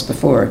as it was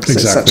before, because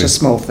it's such a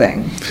small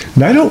thing.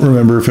 And I don't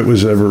remember if it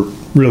was ever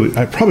really,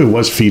 it probably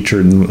was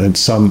featured in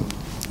some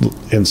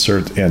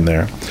insert in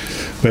there,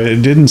 but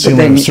it didn't seem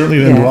like it certainly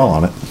didn't dwell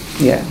on it.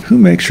 Yeah. Who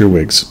makes your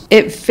wigs?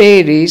 It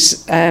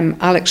varies.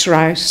 Alex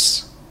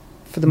Rouse,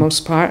 for the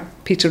most part,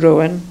 Peter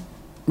Owen,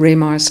 Ray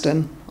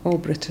Marsden, all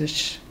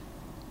British.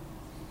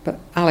 But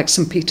Alex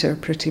and Peter,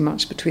 pretty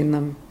much between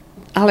them.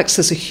 Alex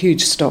has a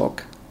huge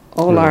stock.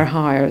 All our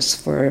hires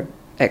for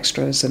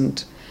extras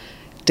and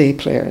day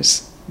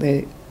players,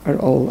 they are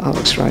all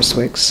Alex Rouse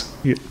wigs.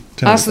 Yeah,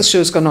 as the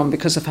show's gone on,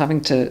 because of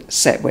having to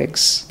set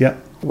wigs,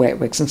 wet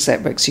wigs and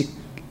set wigs,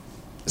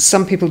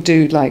 some people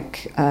do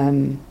like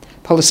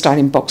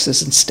polystyrene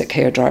boxes and stick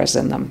hair dryers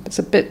in them. It's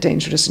a bit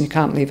dangerous and you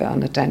can't leave it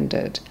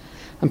unattended,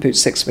 and put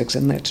 6 wigs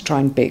in there to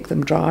try and bake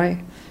them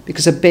dry,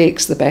 because a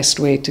bake's the best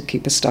way to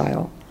keep a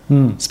style,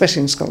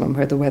 especially in Scotland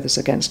where the weather's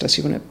against us.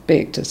 You want it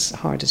baked as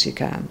hard as you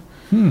can.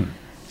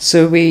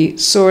 So we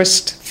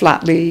sourced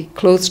Flatley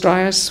clothes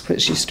dryers,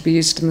 which used to be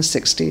used in the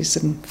 60s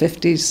and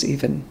 50s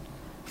even,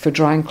 for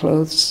drying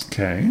clothes.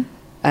 Okay.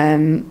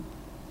 And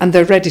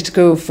they're ready to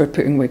go for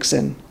putting wigs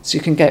in. So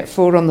you can get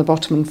 4 on the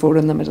bottom and 4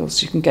 in the middle.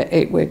 So you can get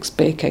 8 wigs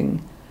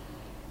baking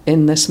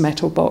in this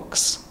metal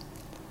box.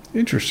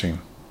 Interesting.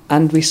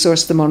 And we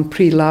sourced them on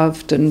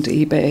Pre-Loved and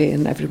eBay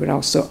and everywhere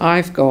else. So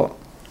I've got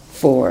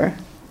 4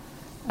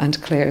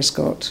 and Claire's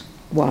got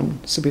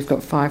 1. So we've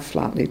got 5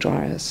 Flatley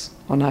dryers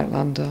on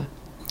Outlander.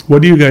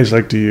 What do you guys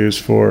like to use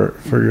for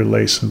your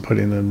lace and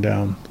putting them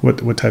down?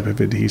 What type of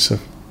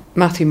adhesive?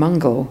 Matthew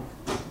Mungle.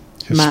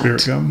 His matte.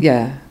 Spirit gum?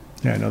 Yeah.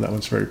 Yeah, I know that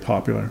one's very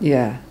popular.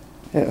 Yeah.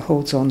 It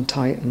holds on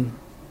tight and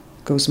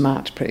goes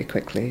matte pretty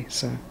quickly.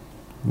 So.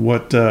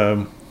 What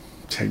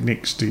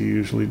techniques do you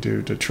usually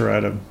do to try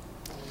to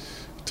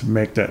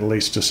make that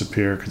lace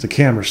disappear? Because the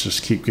cameras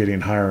just keep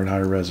getting higher and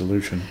higher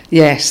resolution.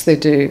 Yes, they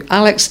do.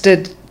 Alex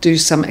did do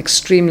some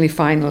extremely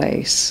fine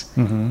lace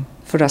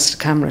for us to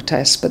camera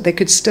test, but they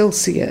could still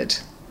see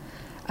it.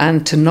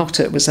 And to knot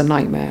it was a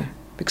nightmare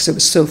because it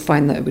was so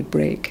fine that it would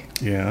break.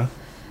 Yeah.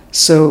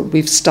 So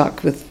we've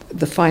stuck with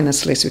the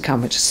finest lace we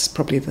can, which is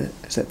probably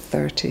is it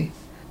 30?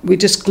 We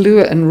just glue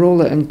it and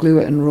roll it and glue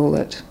it and roll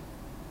it.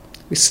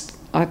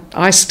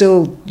 I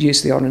still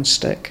use the orange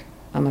stick.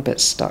 I'm a bit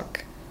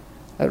stuck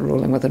at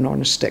rolling with an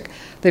orange stick.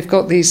 They've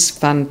got these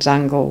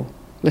Fandangle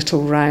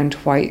little round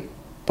white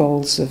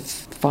balls of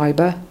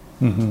fibre,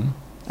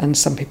 and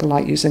some people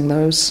like using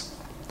those.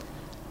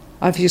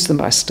 I've used them,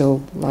 but I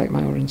still like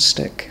my orange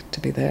stick to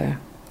be there.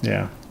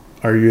 Yeah.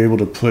 Are you able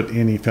to put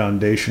any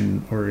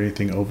foundation or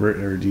anything over it,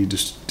 or do you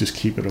just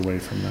keep it away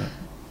from that?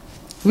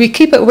 We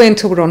keep it away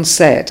until we're on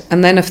set,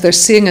 and then if they're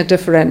seeing a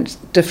difference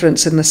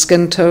in the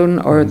skin tone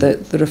or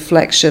the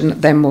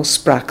reflection, then we'll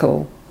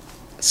sprackle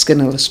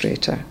Skin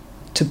Illustrator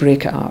to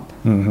break it up,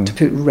 to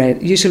put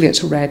red. Usually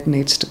it's red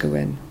needs to go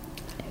in,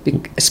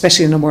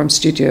 especially in a warm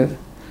studio.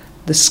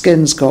 The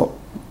skin's got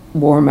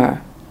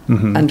warmer,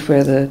 and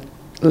where the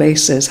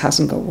lace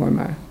hasn't got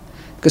warmer,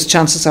 because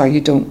chances are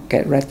you don't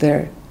get red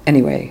there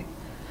anyway,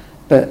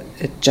 but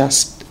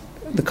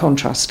the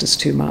contrast is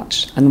too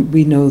much, and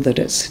we know that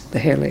the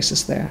hair lace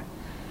is there.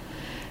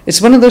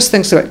 It's one of those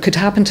things that could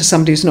happen to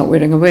somebody who's not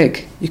wearing a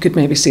wig. You could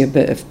maybe see a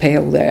bit of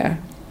pale there,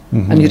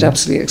 and you'd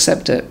absolutely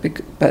accept it.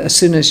 But as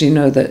soon as you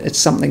know that it's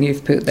something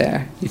you've put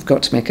there, you've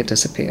got to make it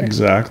disappear.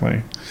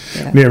 Exactly.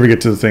 Yeah. You ever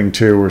get to the thing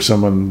too where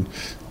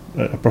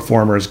a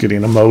performer is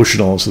getting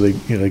emotional, so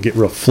they get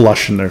real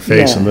flush in their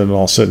face, and then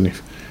all of a sudden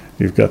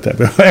you've got that.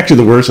 But actually,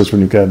 the worst is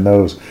when you've got a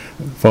nose,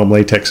 foam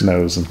latex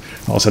nose, and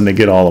all of a sudden they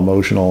get all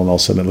emotional, and all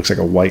of a sudden it looks like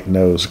a white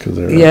nose because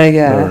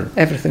they're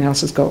everything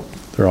else has got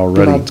they're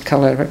already blood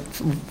colour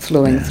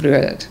flowing through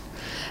it.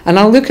 And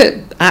I'll look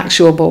at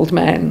actual bald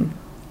men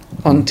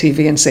on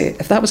TV and say,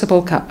 if that was a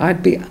bald cap,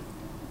 I'd be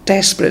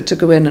desperate to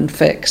go in and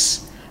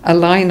fix a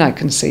line I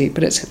can see,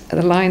 but it's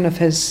the line of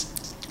his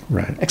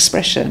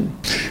expression.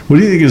 What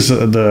do you think is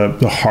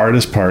the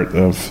hardest part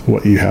of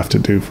what you have to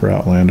do for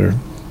Outlander?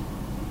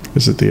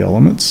 Is it the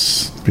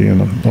elements,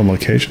 being on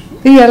location?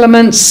 The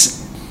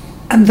elements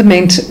and the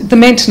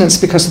maintenance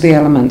because of the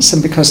elements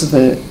and because of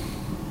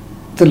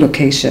the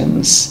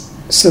locations.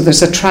 So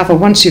there's a travel,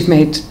 once you've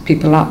made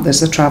people up,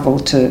 there's a travel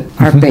to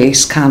our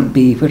base can't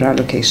be where our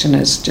location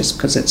is just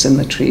because it's in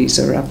the trees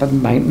or up a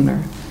mountain or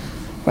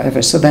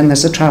whatever. So then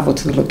there's a travel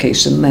to the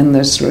location, then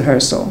there's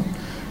rehearsal.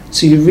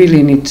 So you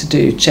really need to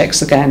do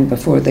checks again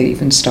before they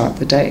even start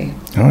the day.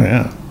 Oh,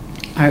 yeah.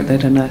 Out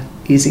there in a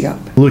easy up.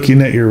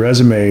 Looking at your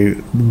resume,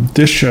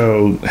 this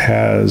show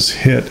has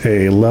hit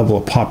a level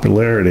of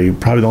popularity.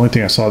 Probably the only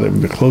thing I saw that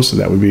would be close to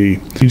that would be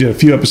you did a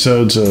few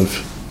episodes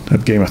of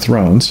Game of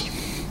Thrones,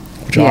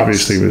 which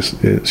obviously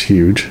is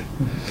huge.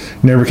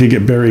 Never could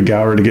get Barry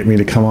Gower to get me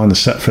to come on the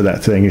set for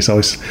that thing. He's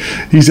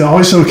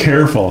always so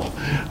careful.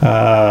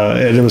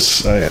 And it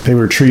was they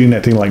were treating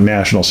that thing like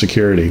national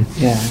security.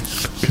 Yeah,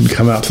 couldn't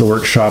come out to the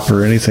workshop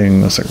or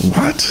anything. I was like,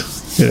 what?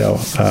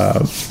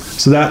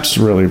 So that's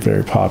really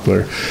very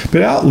popular.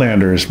 But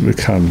Outlander has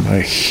become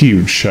a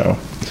huge show.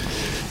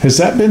 Has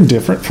that been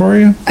different for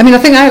you? I mean, I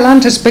think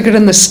Outlander is bigger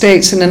in the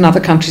States and in other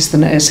countries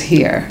than it is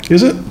here.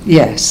 Is it?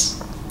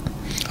 Yes.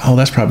 Oh,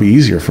 that's probably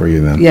easier for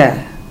you then.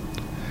 Yeah.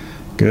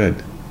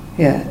 Good.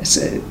 Yeah.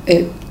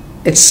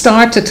 It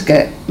started to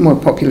get more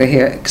popular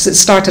here because it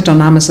started on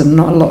Amazon.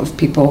 Not a lot of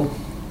people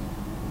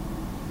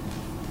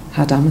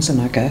had Amazon,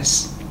 I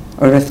guess.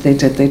 Or if they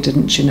did, they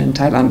didn't tune in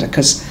to Outlander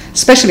because,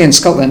 especially in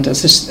Scotland,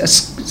 it's a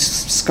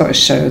Scottish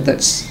show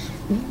that's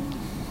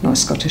not a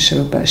Scottish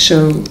show, but a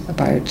show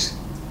about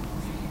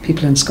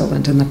people in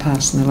Scotland in the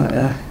past, and they're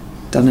like,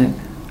 done it.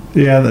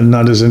 Yeah, they're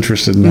not as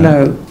interested in that.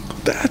 No.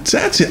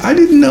 That's it. I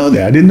didn't know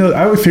that.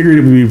 I would figure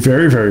it would be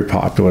very, very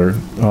popular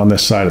on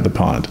this side of the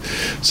pond.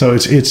 So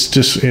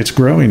it's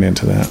growing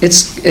into that.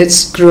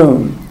 It's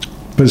grown.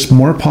 But it's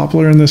more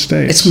popular in the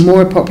States. It's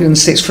more popular in the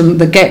States from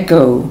the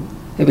get-go.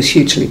 It was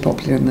hugely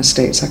popular in the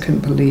States. I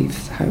couldn't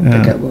believe how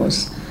big it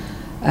was.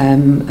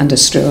 And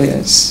Australia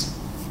is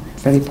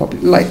very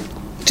popular, like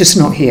just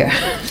not here.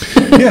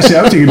 Yeah, see,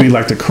 I would think it'd be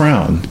like The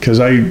Crown, because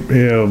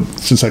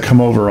since I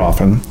come over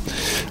often,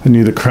 I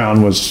knew The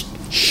Crown was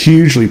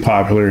hugely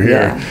popular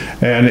here,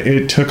 and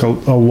it took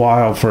a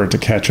while for it to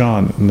catch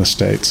on in the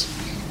States.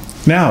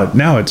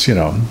 Now it's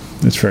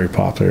it's very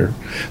popular,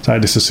 so I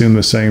just assume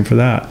the same for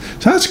that.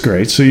 So that's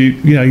great. So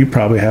you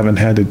probably haven't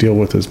had to deal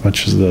with as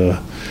much as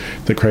the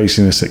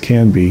craziness that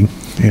can be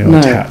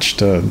attached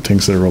to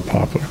things that are real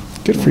popular.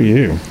 Good for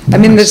you. I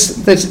mean,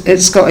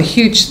 it's got a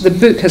huge. The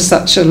book has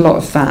such a lot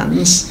of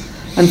fans,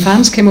 and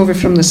fans came over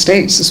from the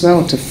States as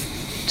well to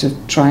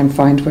try and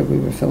find where we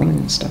were filming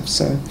and stuff.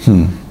 So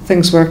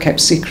things were kept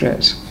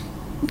secret.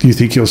 Do you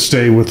think you'll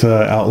stay with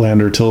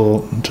Outlander till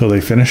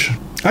they finish?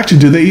 Actually,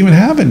 do they even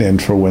have an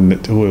end for when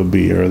it will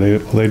be, or will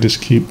they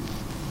just keep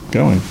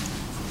going?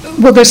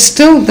 Well, there's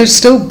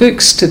still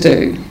books to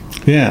do.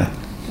 Yeah.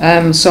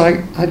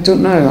 So I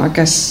don't know. I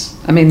guess,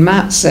 I mean,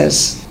 Matt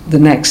says the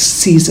next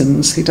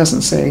seasons. He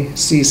doesn't say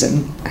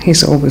season.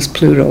 He's always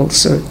plural,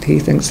 so he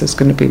thinks there's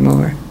going to be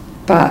more.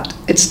 But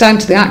it's down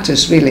to the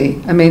actors,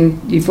 really. I mean,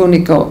 you've only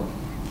got,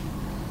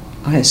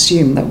 I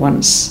assume that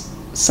once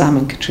Sam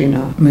and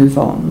Katrina move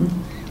on,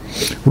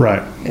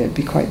 right, it'd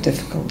be quite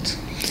difficult.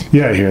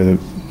 Yeah, I hear that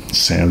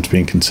Sam's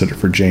being considered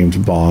for James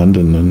Bond,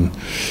 and then,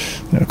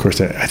 of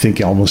course, I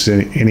think almost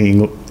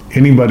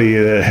anybody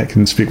that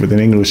can speak with an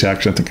English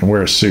accent that can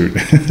wear a suit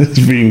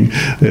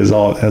is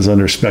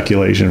under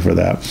speculation for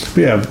that.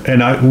 But yeah,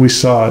 and we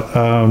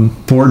saw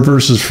Ford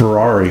versus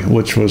Ferrari,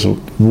 which was a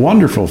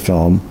wonderful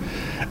film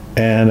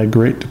and a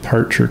great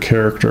departure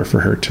character for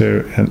her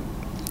too. And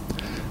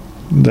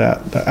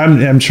that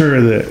I'm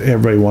sure that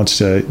everybody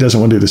doesn't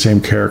want to do the same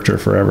character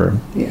forever.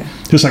 Yeah.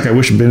 Just like I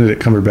wish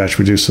Benedict Cumberbatch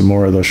would do some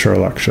more of those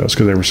Sherlock shows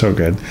because they were so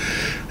good.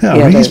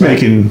 Yeah, he's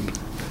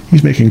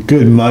making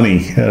good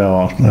money,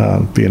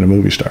 being a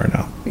movie star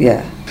now.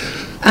 Yeah.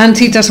 And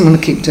he doesn't want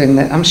to keep doing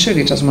that. I'm sure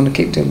he doesn't want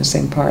to keep doing the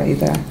same part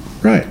either.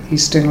 Right.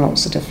 He's doing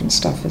lots of different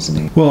stuff, isn't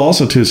he? Well,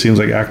 also, too, it seems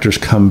like actors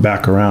come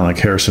back around. Like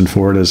Harrison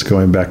Ford is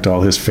going back to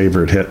all his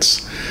favorite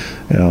hits.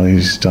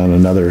 He's done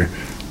another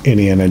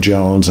Indiana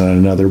Jones and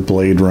another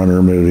Blade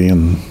Runner movie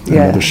and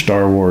another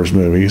Star Wars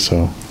movie.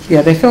 So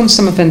yeah, they filmed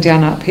some of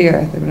Indiana up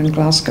here. They were in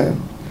Glasgow.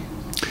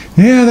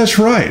 Yeah, that's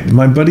right.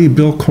 My buddy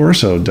Bill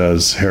Corso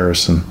does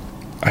Harrison.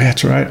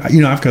 That's right.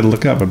 I've got to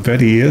look up. I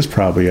bet he is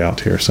probably out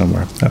here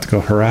somewhere. I have to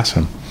go harass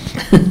him.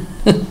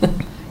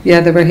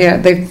 Yeah, they were here.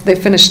 They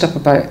finished up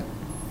about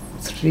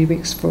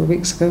 4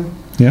 weeks ago.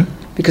 Yeah.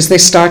 Because they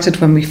started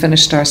when we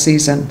finished our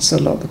season, so a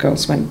lot of the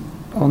girls went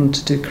on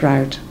to do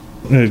Crowd.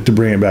 To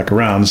bring it back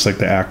around, it's like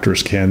the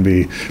actors can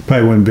be.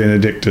 Probably when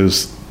Benedict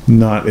is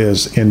not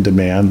as in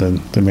demand,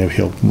 then maybe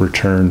he'll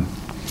return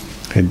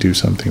and do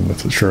something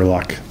with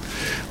Sherlock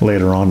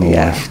later on in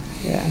life.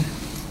 Yeah.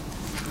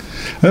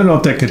 I don't know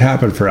if that could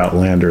happen for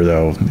Outlander,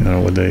 though.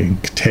 Would they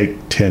take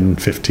 10,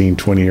 15,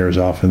 20 years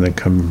off and then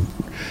come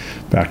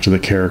back to the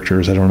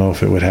characters? I don't know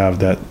if it would have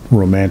that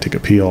romantic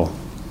appeal.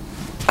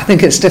 I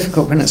think it's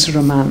difficult when it's a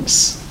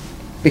romance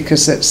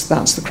because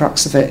that's the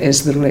crux of it,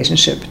 is the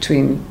relationship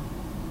between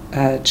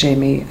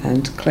Jamie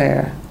and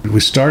Claire. We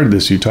started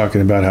this, you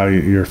talking about how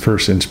your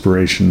first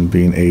inspiration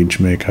being age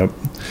makeup.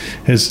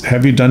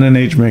 Have you done an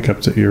age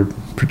makeup that you're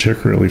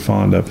particularly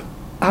fond of?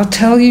 I'll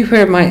tell you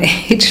where my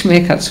age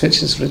makeup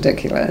switch is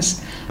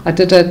ridiculous. I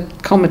did a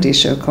comedy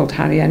show called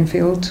Harry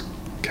Enfield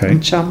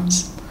on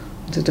Chums.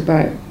 I did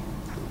about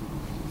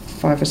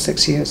 5 or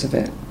 6 years of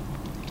it.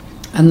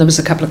 And there was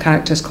a couple of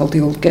characters called the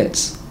Old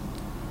Gits.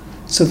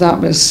 So that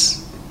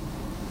was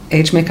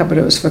age makeup, but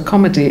it was for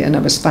comedy and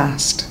it was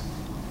fast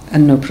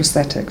and no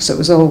prosthetics. So it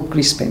was all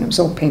grease paint, it was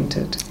all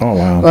painted. Oh,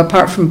 wow. Well,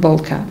 apart from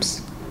bald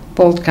caps,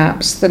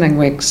 thinning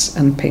wigs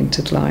and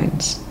painted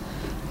lines.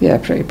 Yeah,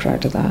 pretty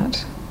proud of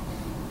that.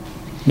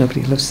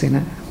 Nobody will have seen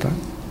it, but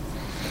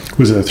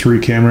was it a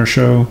 3-camera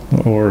show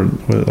or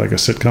was it like a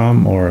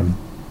sitcom or?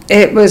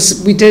 It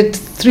was. We did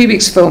 3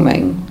 weeks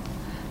filming,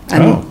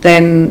 and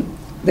then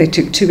they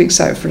took 2 weeks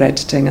out for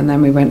editing, and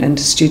then we went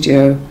into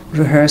studio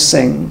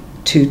rehearsing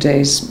 2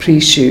 days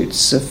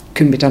pre-shoots of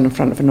couldn't be done in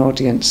front of an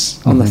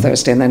audience on the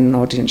Thursday, and then an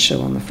audience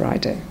show on the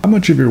Friday. How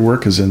much of your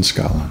work is in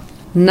Scotland?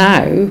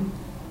 Now,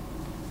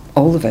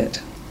 all of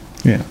it.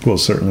 Yeah, well,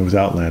 certainly with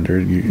Outlander,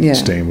 you're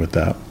staying with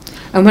that.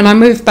 And when I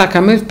moved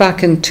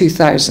back in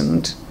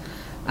 2000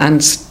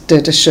 and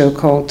did a show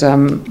called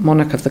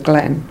Monarch of the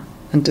Glen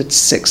and did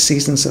 6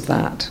 seasons of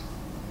that,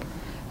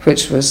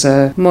 which was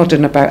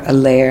modern about a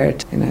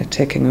laird,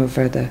 taking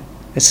over the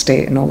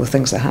estate and all the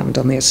things that happened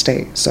on the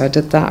estate. So I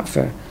did that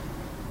for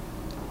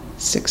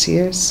 6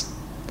 years.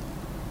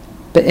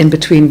 But in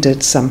between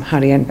did some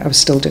I was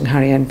still doing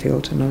Harry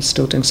Enfield and I was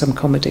still doing some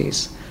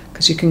comedies.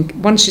 Because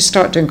once you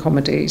start doing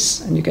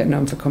comedies and you get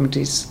known for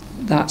comedies,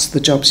 that's the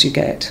jobs you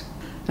get.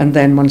 And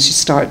then once you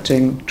start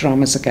doing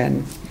dramas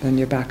again, then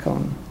you're back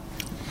on.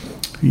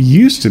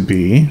 Used to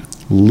be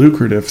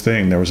lucrative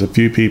thing. There was a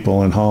few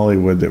people in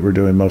Hollywood that were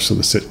doing most of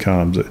the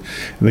sitcoms,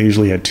 and they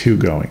usually had 2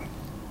 going.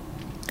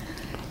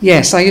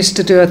 Yes, I used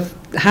to do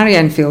a Harry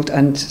Enfield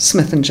and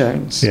Smith and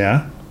Jones.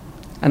 Yeah.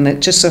 And it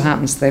just so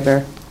happens they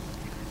were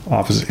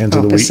opposite ends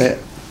of the week.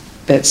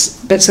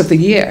 Bits of the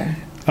year.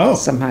 Oh.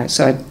 Somehow.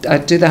 So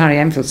I'd do the Harry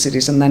Enfield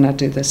series and then I'd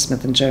do the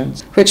Smith and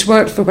Jones, which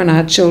worked for when I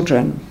had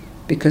children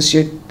because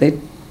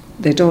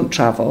they don't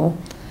travel.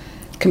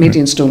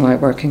 Comedians don't like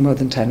working more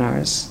than 10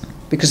 hours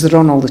because they're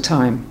on all the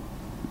time.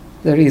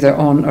 They're either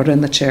on or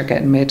in the chair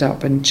getting made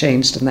up and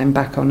changed and then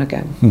back on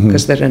again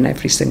because they're in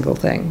every single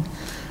thing.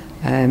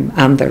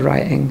 And they're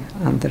writing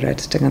and they're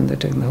editing and they're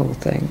doing the whole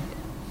thing.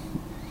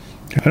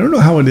 I don't know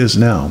how it is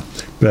now,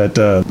 but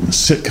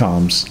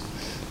sitcoms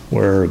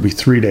where it'd be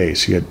 3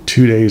 days. You had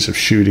 2 days of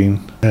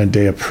shooting and a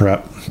day of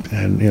prep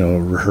and,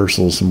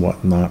 rehearsals and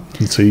whatnot.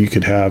 And so you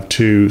could have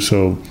 2.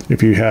 So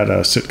if you had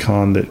a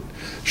sitcom that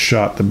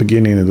shot the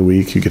beginning of the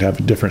week, you could have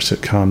a different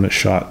sitcom that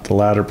shot the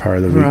latter part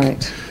of the week.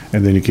 Right.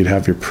 And then you could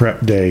have your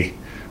prep day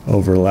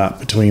overlap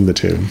between the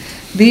 2.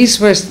 These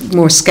were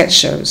more sketch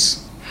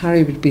shows.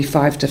 Harry would be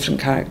 5 different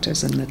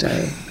characters in the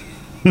day.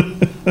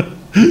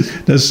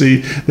 Now,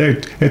 see,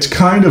 it's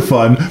kind of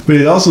fun, but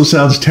it also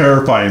sounds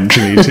terrifying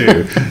to me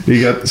too.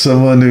 You got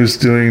someone who's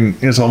doing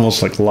it's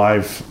almost like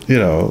live,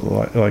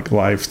 like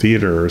live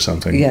theater or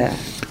something. Yeah.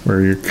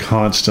 Where you're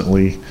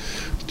constantly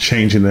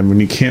changing them,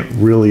 and you can't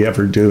really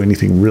ever do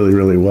anything really,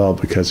 really well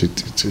because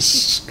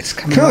it's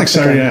kind of like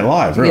Saturday Night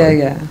Live, really.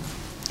 Yeah.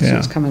 So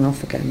it's coming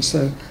off again.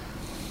 So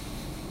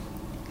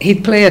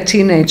he'd play a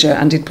teenager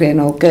and he'd play an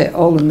old git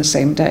all in the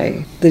same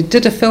day. They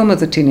did a film of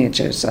the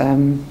teenagers.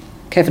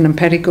 Kevin and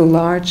Perry Go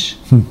Large.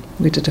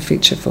 We did a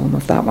feature film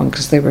of that one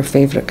because they were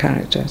favourite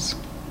characters.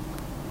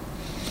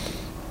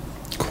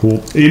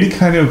 Cool. Any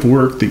kind of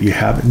work that you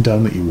haven't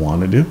done that you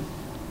want to do?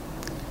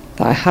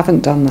 That I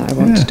haven't done that I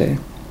want to do?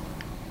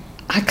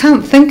 I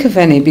can't think of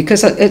any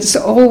because it's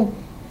all...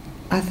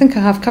 I think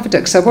I have covered it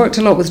because I worked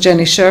a lot with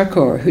Jenny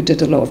Sherkor, who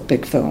did a lot of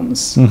big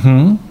films.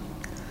 Mm-hmm.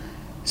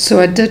 So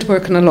I did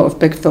work on a lot of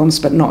big films,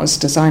 but not as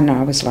designer.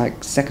 I was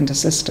like second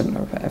assistant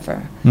or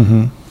whatever.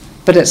 Mm-hmm.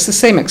 But it's the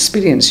same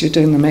experience. You're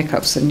doing the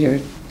makeups and you're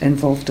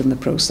involved in the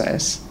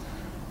process.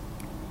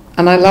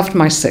 And I loved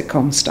my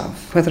sitcom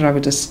stuff. Whether I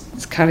would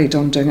have carried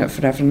on doing it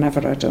forever and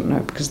ever, I don't know,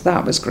 because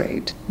that was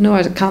great. No,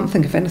 I can't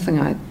think of anything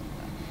Like,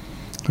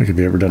 have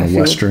you ever done a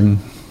Western,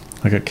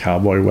 like a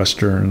cowboy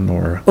Western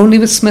or... Only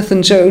with Smith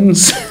and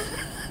Jones.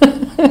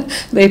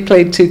 They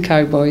played 2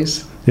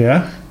 cowboys.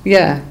 Yeah?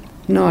 Yeah.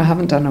 No, I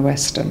haven't done a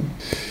Western.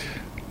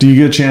 Do you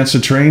get a chance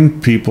to train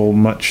people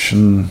much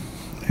and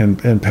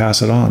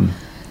pass it on?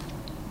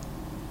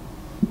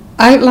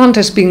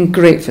 Outlander's been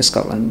great for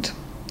Scotland.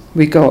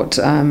 We got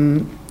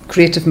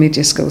Creative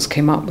Media Skills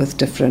came up with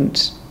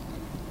different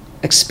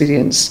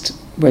experienced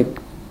wig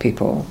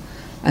people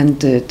and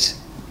did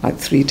like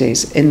 3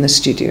 days in the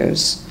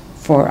studios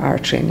for our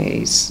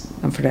trainees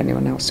and for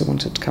anyone else who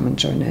wanted to come and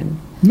join in.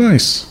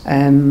 Nice.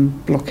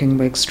 Blocking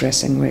wigs,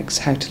 dressing wigs,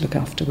 how to look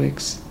after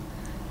wigs.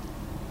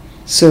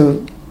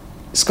 So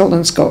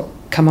Scotland's got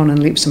come on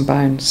in leaps and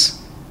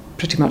bounds.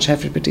 Pretty much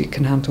everybody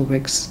can handle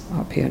wigs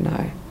up here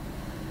now.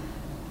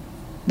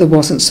 There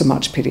wasn't so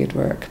much period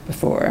work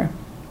before,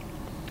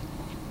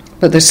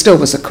 but there still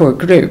was a core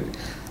group.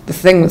 The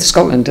thing with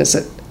Scotland is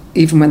that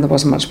even when there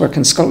wasn't much work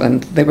in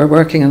Scotland, they were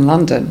working in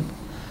London,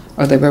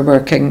 or they were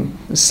working,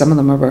 some of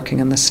them were working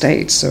in the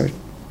States, or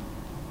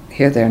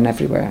here, there and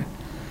everywhere.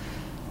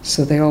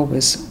 So they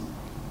always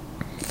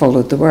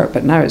followed the work,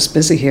 but now it's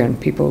busy here and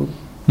people,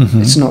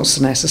 it's not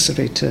so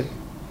necessary to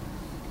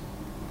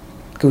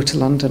go to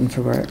London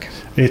for work.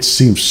 It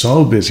seems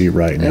so busy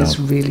right now. It's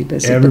really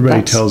busy.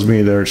 Everybody tells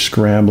me they're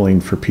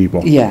scrambling for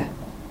people. Yeah.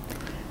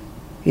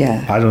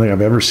 I don't think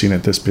I've ever seen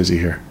it this busy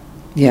here.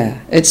 Yeah,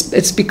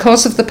 it's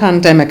because of the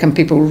pandemic and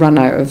people have run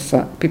out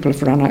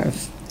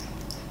of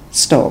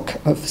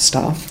stock of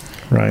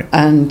stuff. Right.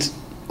 And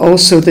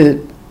also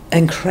the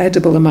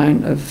incredible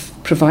amount of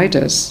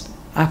providers.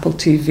 Apple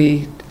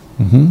TV,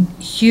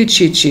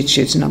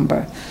 huge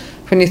number.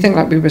 When you think,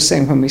 like we were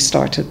saying when we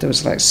started, there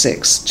was like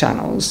 6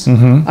 channels.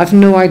 I've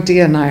no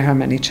idea now how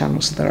many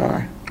channels there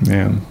are.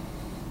 Yeah.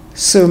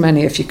 So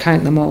many, if you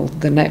count them all,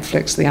 the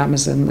Netflix, the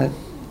Amazon.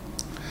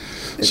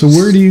 So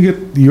where do you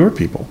get your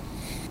people?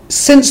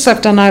 Since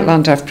I've done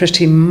Outlander, I've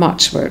pretty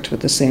much worked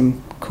with the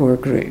same core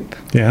group.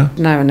 Yeah.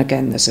 Now and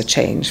again there's a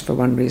change for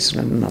one reason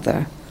or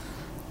another.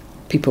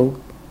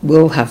 People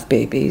will have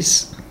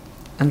babies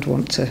and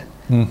want to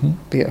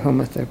be at home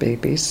with their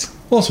babies.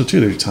 Also, too,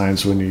 there's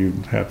times when you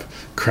have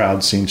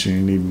crowd scenes and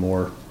you need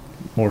more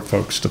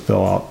folks to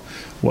fill out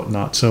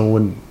whatnot. So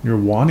when you're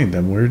wanting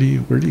them, where do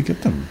you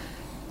get them?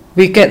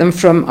 We get them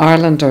from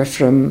Ireland or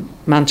from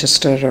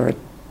Manchester or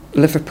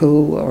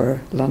Liverpool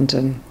or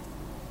London.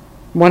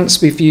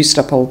 Once we've used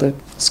up all the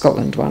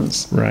Scotland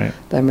ones, right,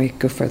 then we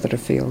go further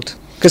afield.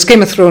 Because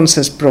Game of Thrones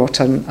has brought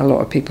in a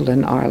lot of people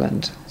in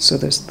Ireland, so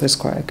there's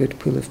quite a good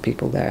pool of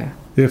people there.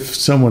 If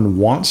someone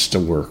wants to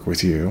work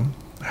with you,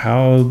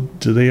 how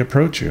do they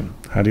approach you?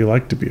 How do you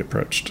like to be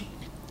approached?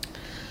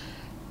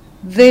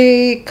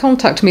 They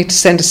contact me to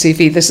send a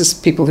CV. This is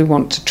people who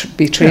want to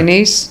be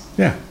trainees.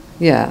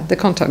 Yeah, they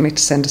contact me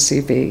to send a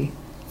CV.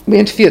 We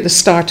interview at the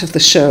start of the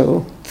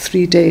show,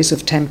 3 days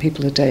of 10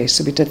 people a day,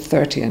 so we did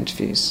 30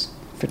 interviews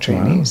for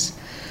trainees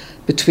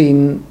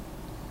between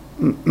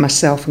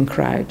myself and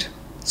Crowd.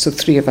 So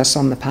 3 of us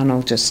on the panel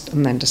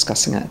and then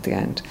discussing it at the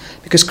end.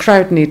 Because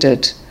Crowd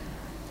needed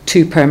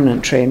 2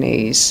 permanent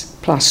trainees,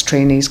 plus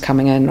trainees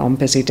coming in on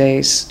busy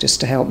days just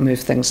to help move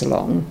things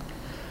along.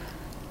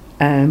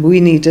 And we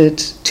needed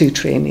 2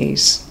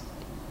 trainees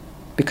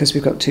because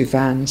we've got 2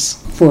 vans,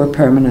 4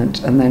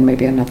 permanent, and then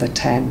maybe another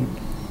 10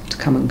 to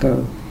come and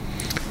go.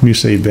 When you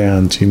say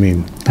vans, you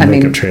mean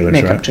makeup trailers,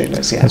 right? Makeup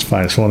trailers, yeah. That's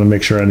fine. I just want to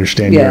make sure I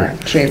understand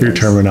your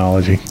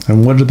terminology.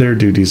 And what do their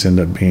duties end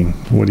up being?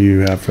 What do you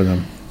have for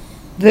them?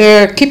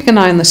 They're keeping an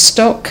eye on the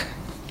stock.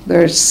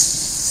 They're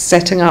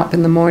setting up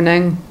in the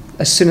morning.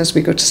 As soon as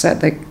we go to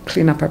set, they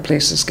clean up our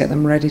places, get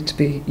them ready to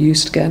be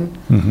used again.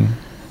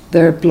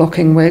 They're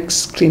blocking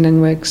wigs,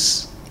 cleaning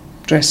wigs,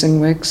 dressing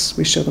wigs.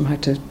 We show them how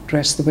to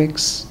dress the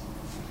wigs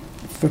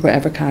for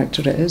whatever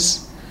character it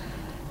is.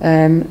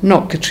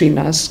 Not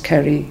Katrina's.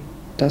 Kerry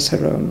does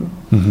her own.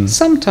 Mm-hmm.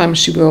 Sometimes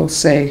she will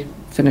say,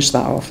 finish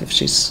that off if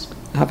she's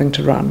having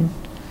to run,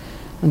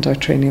 and our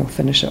trainee will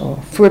finish it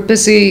off. If we're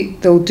busy,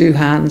 they'll do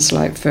hands,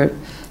 like for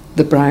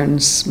the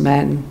Browns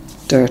men,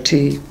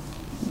 dirty,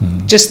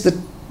 just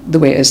the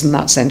way it is in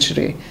that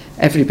century.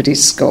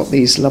 Everybody's got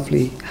these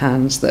lovely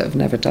hands that have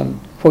never done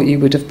what you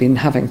would have been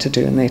having to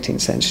do in the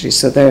 18th century.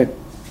 So they're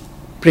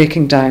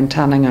breaking down,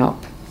 tanning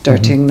up,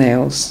 dirtying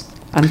nails,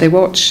 and they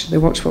watch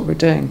what we're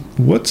doing.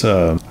 What's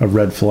a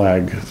red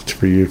flag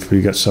for you if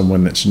you got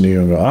someone that's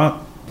new and go,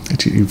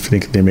 you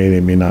think they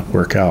may not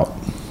work out?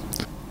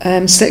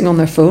 Sitting on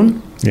their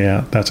phone.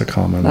 Yeah, that's a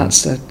common one.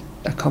 That's a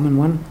common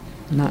one,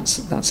 and that's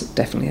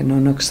definitely a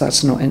no-no,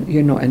 because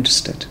you're not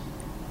interested.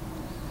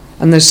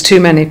 And there's too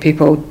many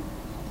people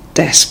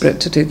desperate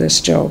to do this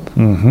job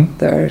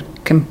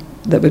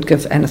that would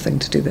give anything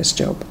to do this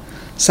job.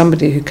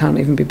 Somebody who can't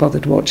even be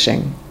bothered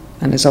watching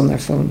and is on their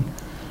phone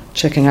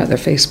checking out their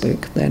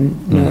Facebook,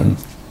 then no.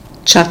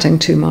 Chatting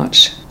too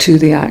much to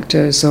the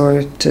actors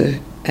or to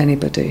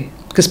anybody,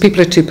 because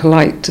people are too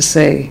polite to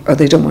say, or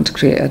they don't want to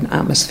create an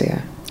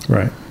atmosphere.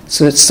 Right.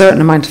 So a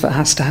certain amount of it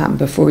has to happen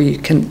before you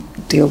can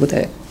deal with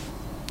it.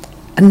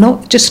 And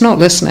not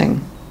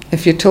listening.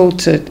 If you're told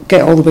to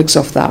get all the wigs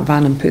off that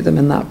van and put them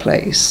in that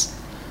place,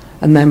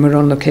 and then we're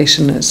on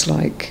location, it's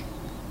like,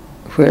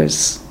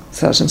 where's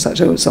such and such?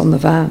 Oh, it's on the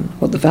van.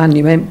 What, the van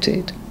you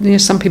emptied? You know,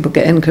 some people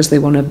get in because they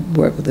want to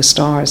work with the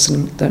stars,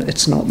 and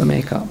it's not the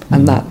makeup.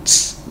 And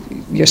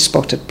you're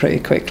spotted pretty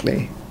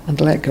quickly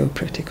and let go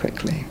pretty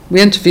quickly.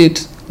 We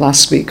interviewed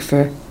last week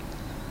for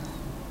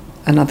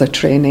another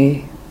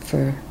trainee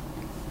for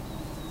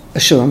a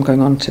show I'm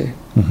going on to.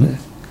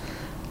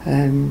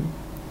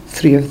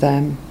 3 of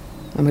them,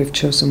 and we've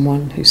chosen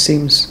one who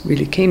seems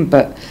really keen,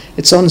 but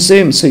it's on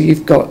Zoom, so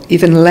you've got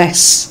even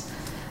less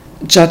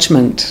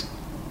judgment.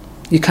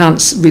 You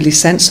can't really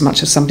sense so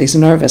much if somebody's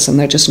nervous and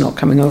they're just not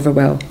coming over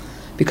well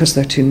because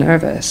they're too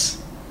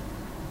nervous.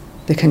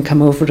 They can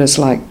come over as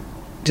like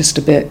just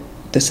a bit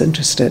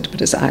disinterested,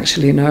 but it's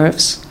actually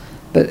nerves,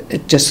 but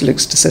it just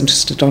looks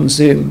disinterested on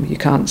Zoom. You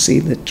can't see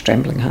the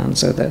trembling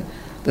hands or the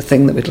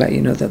thing that would let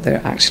you know that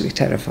they're actually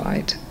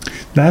terrified.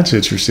 That's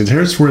interesting.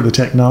 Here's where the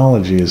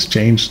technology has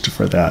changed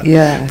for that.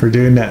 Yeah. For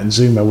doing that in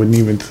Zoom, I wouldn't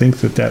even think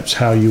that that's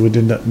how you would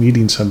end up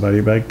meeting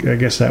somebody, but I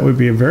guess that would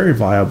be a very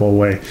viable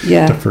way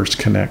to first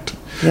connect.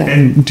 Yeah.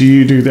 And do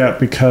you do that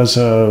because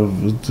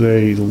of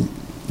they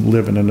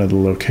live in another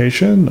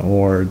location,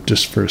 or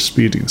just for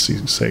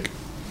expediency's sake?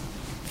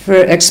 For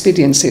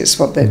expediency, it's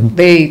what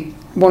they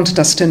wanted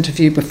us to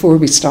interview before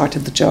we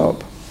started the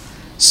job,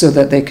 so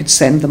that they could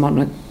send them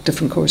on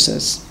different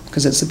courses,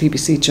 because it's a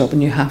BBC job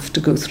and you have to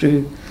go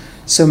through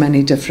so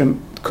many different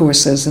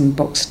courses and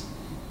box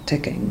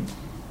ticking.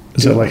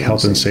 Is it like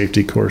health and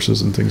safety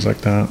courses and things like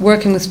that?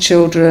 Working with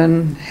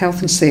children, health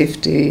and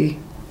safety,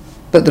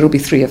 but there will be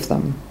 3 of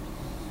them.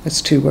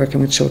 It's 2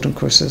 working with children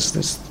courses.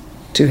 There's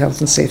 2 health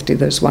and safety.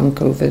 There's 1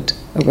 COVID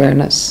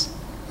awareness.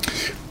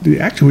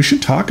 Actually, we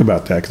should talk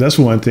about that, because that's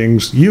one of the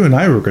things you and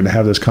I were going to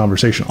have this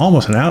conversation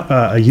almost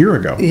a year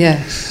ago.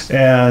 Yes.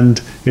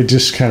 And it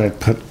just kind of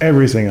put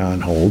everything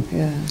on hold.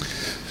 Yeah.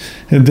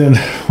 And then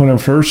when I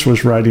first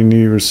was writing,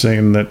 you were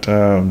saying that,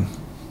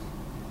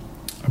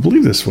 I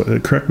believe this,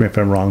 correct me if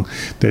I'm wrong,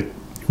 that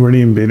you weren't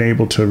even being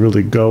able to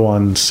really go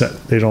on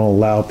set. They don't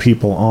allow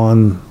people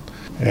on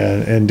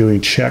and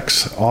doing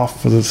checks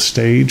off of the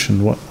stage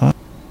and whatnot.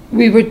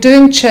 We were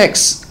doing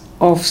checks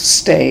off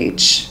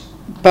stage,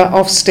 but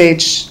off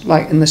stage,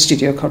 like in the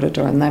studio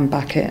corridor, and then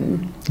back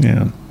in.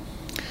 Yeah.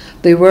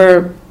 They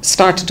were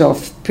started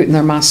off putting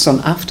their masks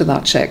on after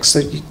that check, so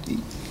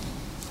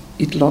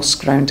you'd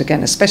lost ground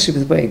again, especially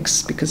with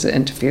wigs, because it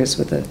interferes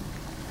with the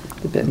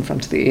bit in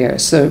front of the ear.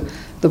 So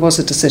there was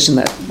a decision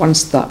that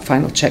once that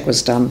final check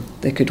was done,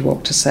 they could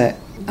walk to set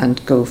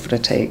and go for a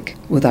take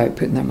without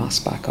putting their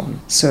mask back on.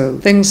 So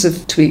things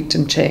have tweaked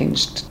and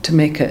changed to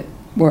make it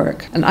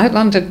work. And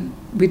Outlander,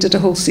 we did a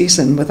whole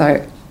season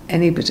without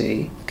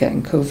anybody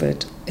getting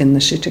COVID in the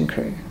shooting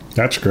crew.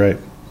 That's great.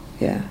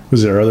 Yeah.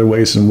 Was there other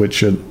ways in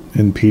which it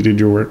impeded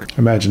your work? I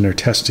imagine they're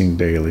testing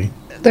daily.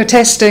 They're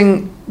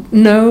testing,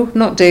 no,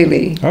 not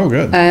daily. Oh,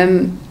 good.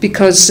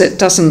 Because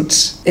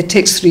it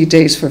takes 3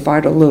 days for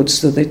viral loads,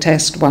 so they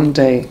test 1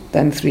 day,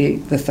 then 3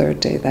 the 3rd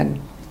day, then.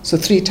 So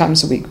 3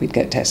 times a week we'd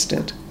get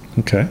tested.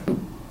 Okay.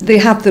 They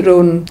had their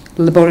own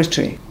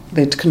laboratory.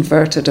 They'd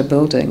converted a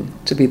building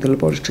to be the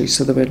laboratory,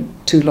 so there were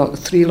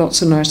 3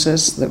 lots of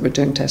nurses that were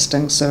doing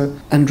testing,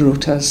 and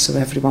rotas, so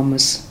everyone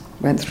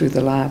went through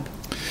the lab.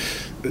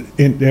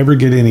 Ever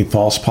get any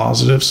false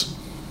positives?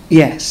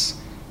 Yes.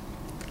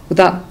 With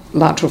that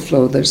lateral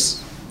flow,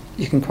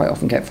 you can quite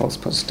often get false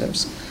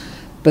positives.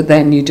 But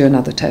then you do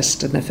another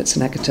test, and if it's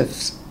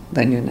negative,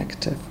 then you're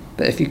negative.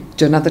 But if you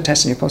do another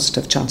test and you're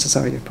positive, chances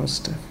are you're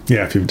positive.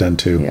 Yeah, if you've done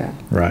 2. Yeah.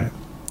 Right.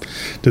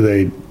 Do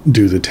they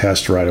do the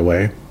test right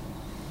away?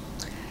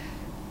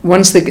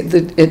 Once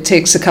it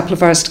takes a couple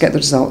of hours to get the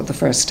result of the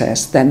first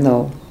test, then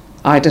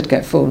I did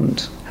get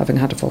phoned having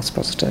had a false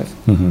positive.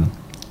 Mm-hmm.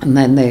 And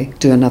then they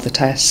do another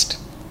test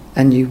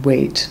and you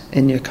wait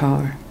in your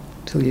car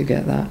till you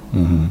get that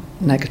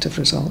negative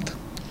result.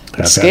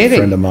 I've Scary. had a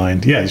friend of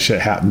mine. Yeah,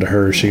 it happened to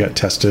her. She got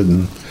tested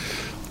and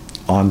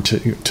on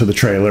to the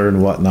trailer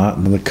and whatnot,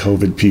 and the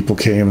COVID people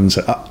came and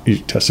said, "You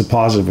tested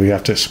positive. We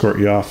have to escort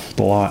you off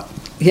the lot."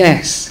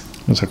 Yes.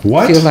 I was like,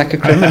 "What? Feel like a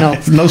criminal." I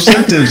have no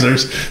symptoms.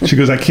 She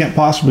goes, "I can't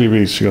possibly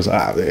be." She goes,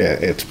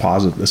 "It's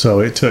positive." So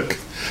it took.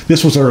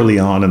 This was early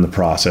on in the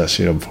process,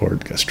 before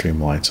it got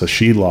streamlined. So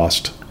she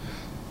lost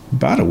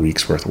about a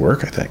week's worth of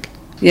work, I think.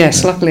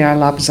 Yes, luckily our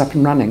lab is up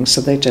and running,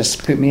 so they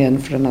just put me in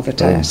for another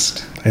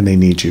test. And they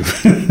need you.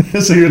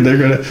 So they're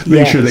going to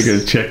make sure they're going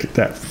to check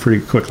that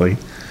pretty quickly.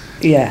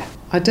 Yeah.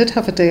 I did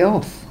have a day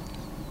off.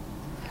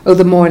 Oh,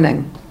 the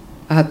morning.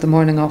 I had the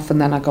morning off,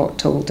 and then I got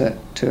told at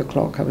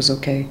 2:00 I was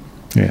okay.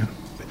 Yeah.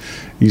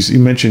 You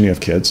mentioned you have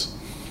kids.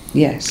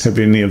 Yes. Have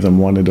any of them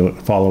wanted to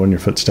follow in your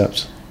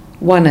footsteps?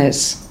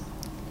 One's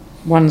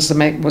was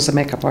a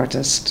makeup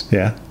artist.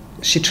 Yeah.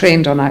 She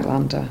trained on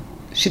Outlander.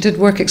 She did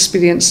work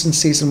experience in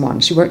season 1.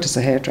 She worked as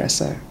a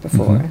hairdresser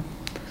before.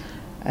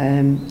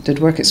 Did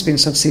work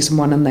experience on season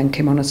 1 and then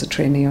came on as a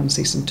trainee on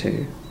season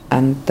 2.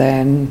 And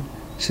then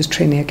she was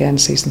trainee again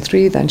season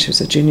 3. Then she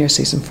was a junior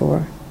season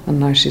 4. And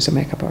now she's a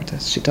makeup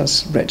artist. She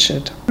does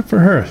Richard. Good for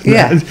her.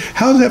 Yeah.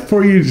 How's that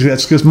for you?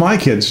 That's because my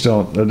kids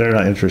they're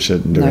not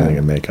interested in doing anything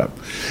in makeup.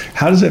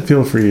 How does that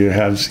feel for you to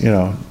have,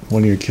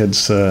 one of your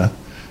kids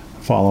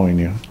following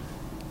you?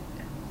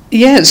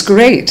 Yeah, it's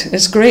great.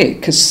 It's great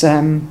because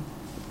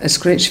it's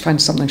great she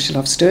finds something she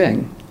loves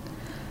doing.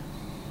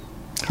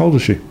 How old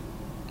is she?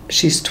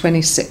 She's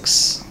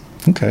 26.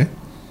 Okay.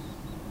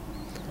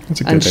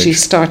 That's a good and age. she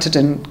started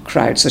in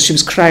crowd. So she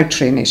was crowd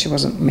trainee. She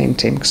wasn't main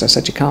team because I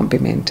said you can't be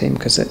main team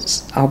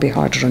because I'll be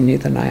harder on you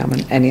than I am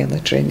on any other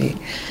trainee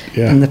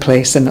in the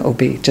place, and it'll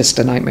be just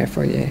a nightmare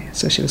for you.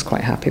 So she was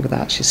quite happy with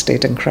that. She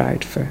stayed in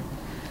crowd for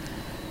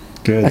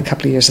a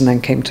couple of years and then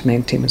came to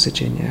main team as a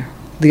junior.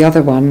 The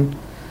other one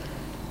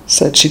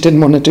said she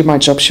didn't want to do my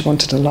job. She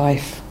wanted a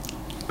life.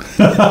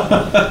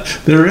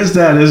 There is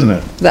that, isn't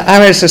it? The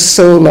hours are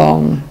so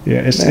long. Yeah,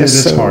 it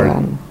is so hard.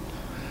 Long.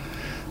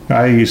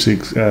 I usually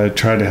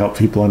try to help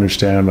people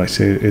understand. I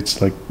say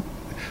it's like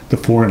the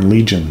Foreign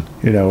Legion.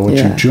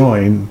 Once you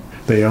join,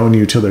 they own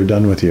you till they're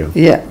done with you.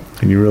 Yeah.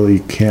 And you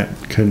really you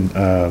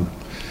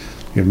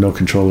have no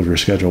control of your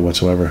schedule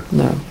whatsoever.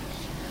 No.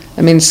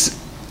 I mean,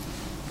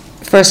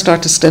 first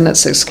artist in at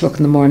 6:00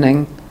 in the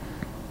morning,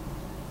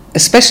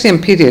 especially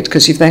in period,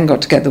 because you've then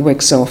got to get the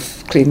wigs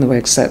off, clean the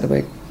wig, set the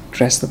wig,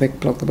 dress the wig,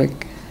 block the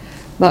wig.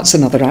 That's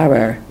another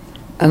hour.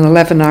 An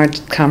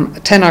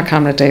 10-hour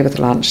camera day with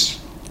lunch,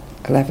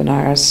 11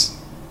 hours,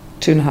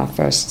 2.5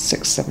 hours,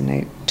 6, 7,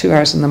 8, 2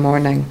 hours in the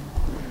morning,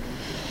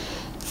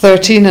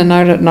 13 an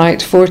hour at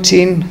night,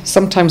 14.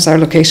 Sometimes our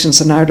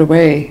location's an hour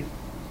away,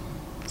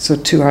 so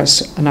 2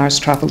 hours, an hour's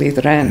travel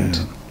either end.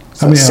 Yeah.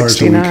 So how many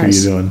hours a week are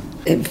you doing?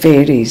 It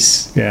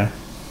varies. Yeah.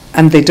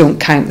 And they don't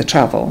count the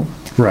travel.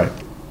 Right.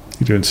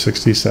 You're doing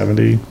 60,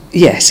 70?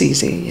 Yes,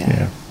 easy,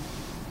 yeah.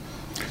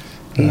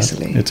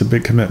 Easily. It's a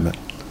big commitment.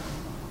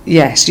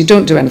 Yes, you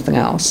don't do anything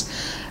else.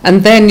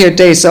 And then your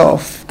days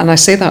off, and I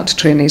say that to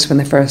trainees when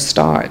they first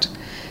start,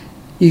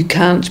 you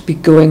can't be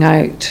going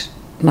out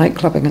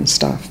nightclubbing and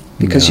stuff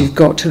because you've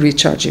got to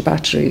recharge your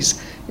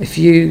batteries. If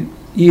you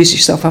use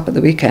yourself up at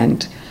the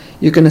weekend,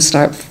 you're going to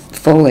start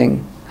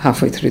falling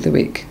halfway through the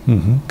week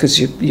because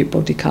your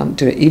body can't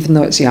do it, even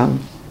though it's young.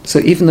 So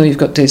even though you've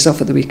got days off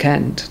at the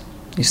weekend,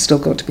 you've still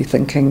got to be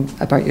thinking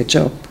about your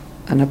job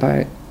and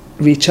about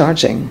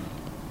recharging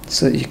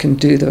so that you can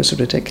do those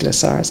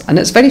ridiculous hours. And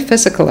it's very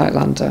physical,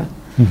 Outlander.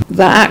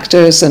 The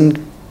actors and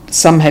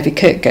some heavy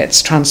kit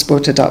gets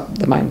transported up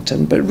the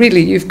mountain, but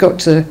really you've got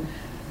to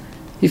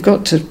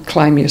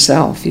climb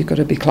yourself. You've got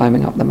to be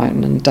climbing up the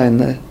mountain and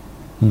down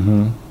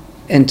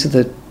into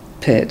the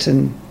pit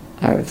and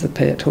out of the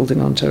pit,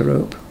 holding onto a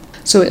rope.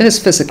 So it is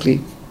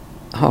physically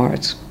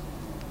hard.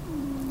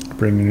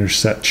 Bringing your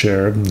set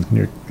chair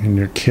and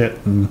your kit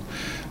and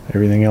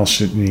everything else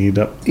you need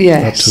up to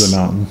the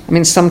mountain. I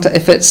mean,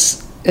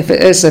 if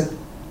it is a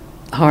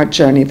hard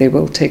journey, they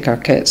will take our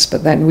kits,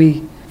 but then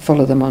we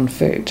follow them on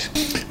foot.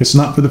 It's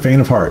not for the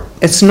faint of heart.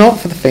 It's not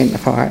for the faint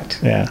of heart.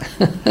 Yeah.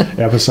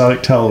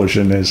 Episodic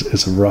television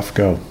is a rough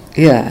go.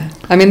 Yeah.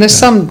 I mean, there's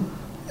some,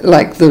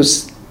 like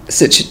those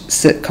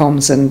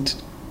sitcoms and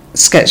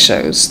sketch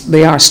shows,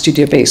 they are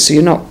studio-based, so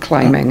you're not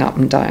climbing up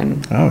and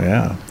down. Oh,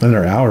 yeah. And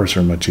their hours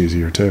are much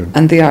easier, too.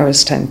 And the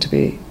hours tend to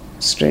be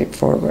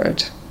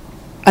straightforward.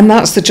 And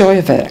that's the joy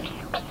of it.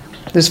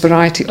 There's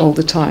variety all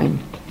the time.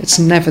 It's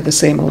never the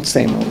same old,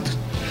 same old.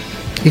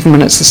 Even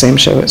when it's the same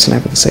show, it's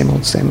never the same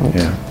old, same old.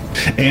 Yeah.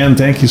 And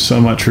thank you so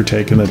much for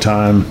taking the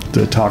time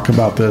to talk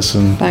about this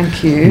and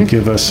thank you.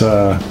 Give us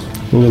a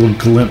little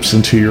glimpse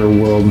into your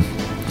world.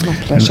 My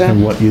pleasure.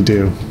 And what you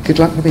do. Good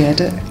luck with the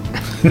edit.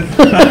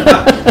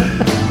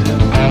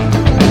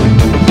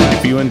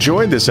 If you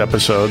enjoyed this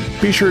episode,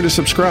 be sure to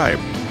subscribe.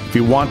 If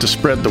you want to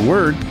spread the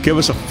word, give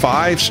us a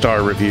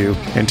 5-star review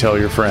and tell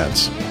your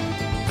friends.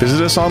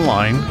 Visit us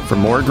online for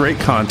more great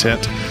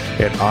content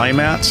at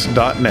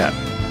imats.net.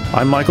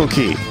 I'm Michael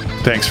Key.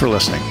 Thanks for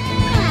listening.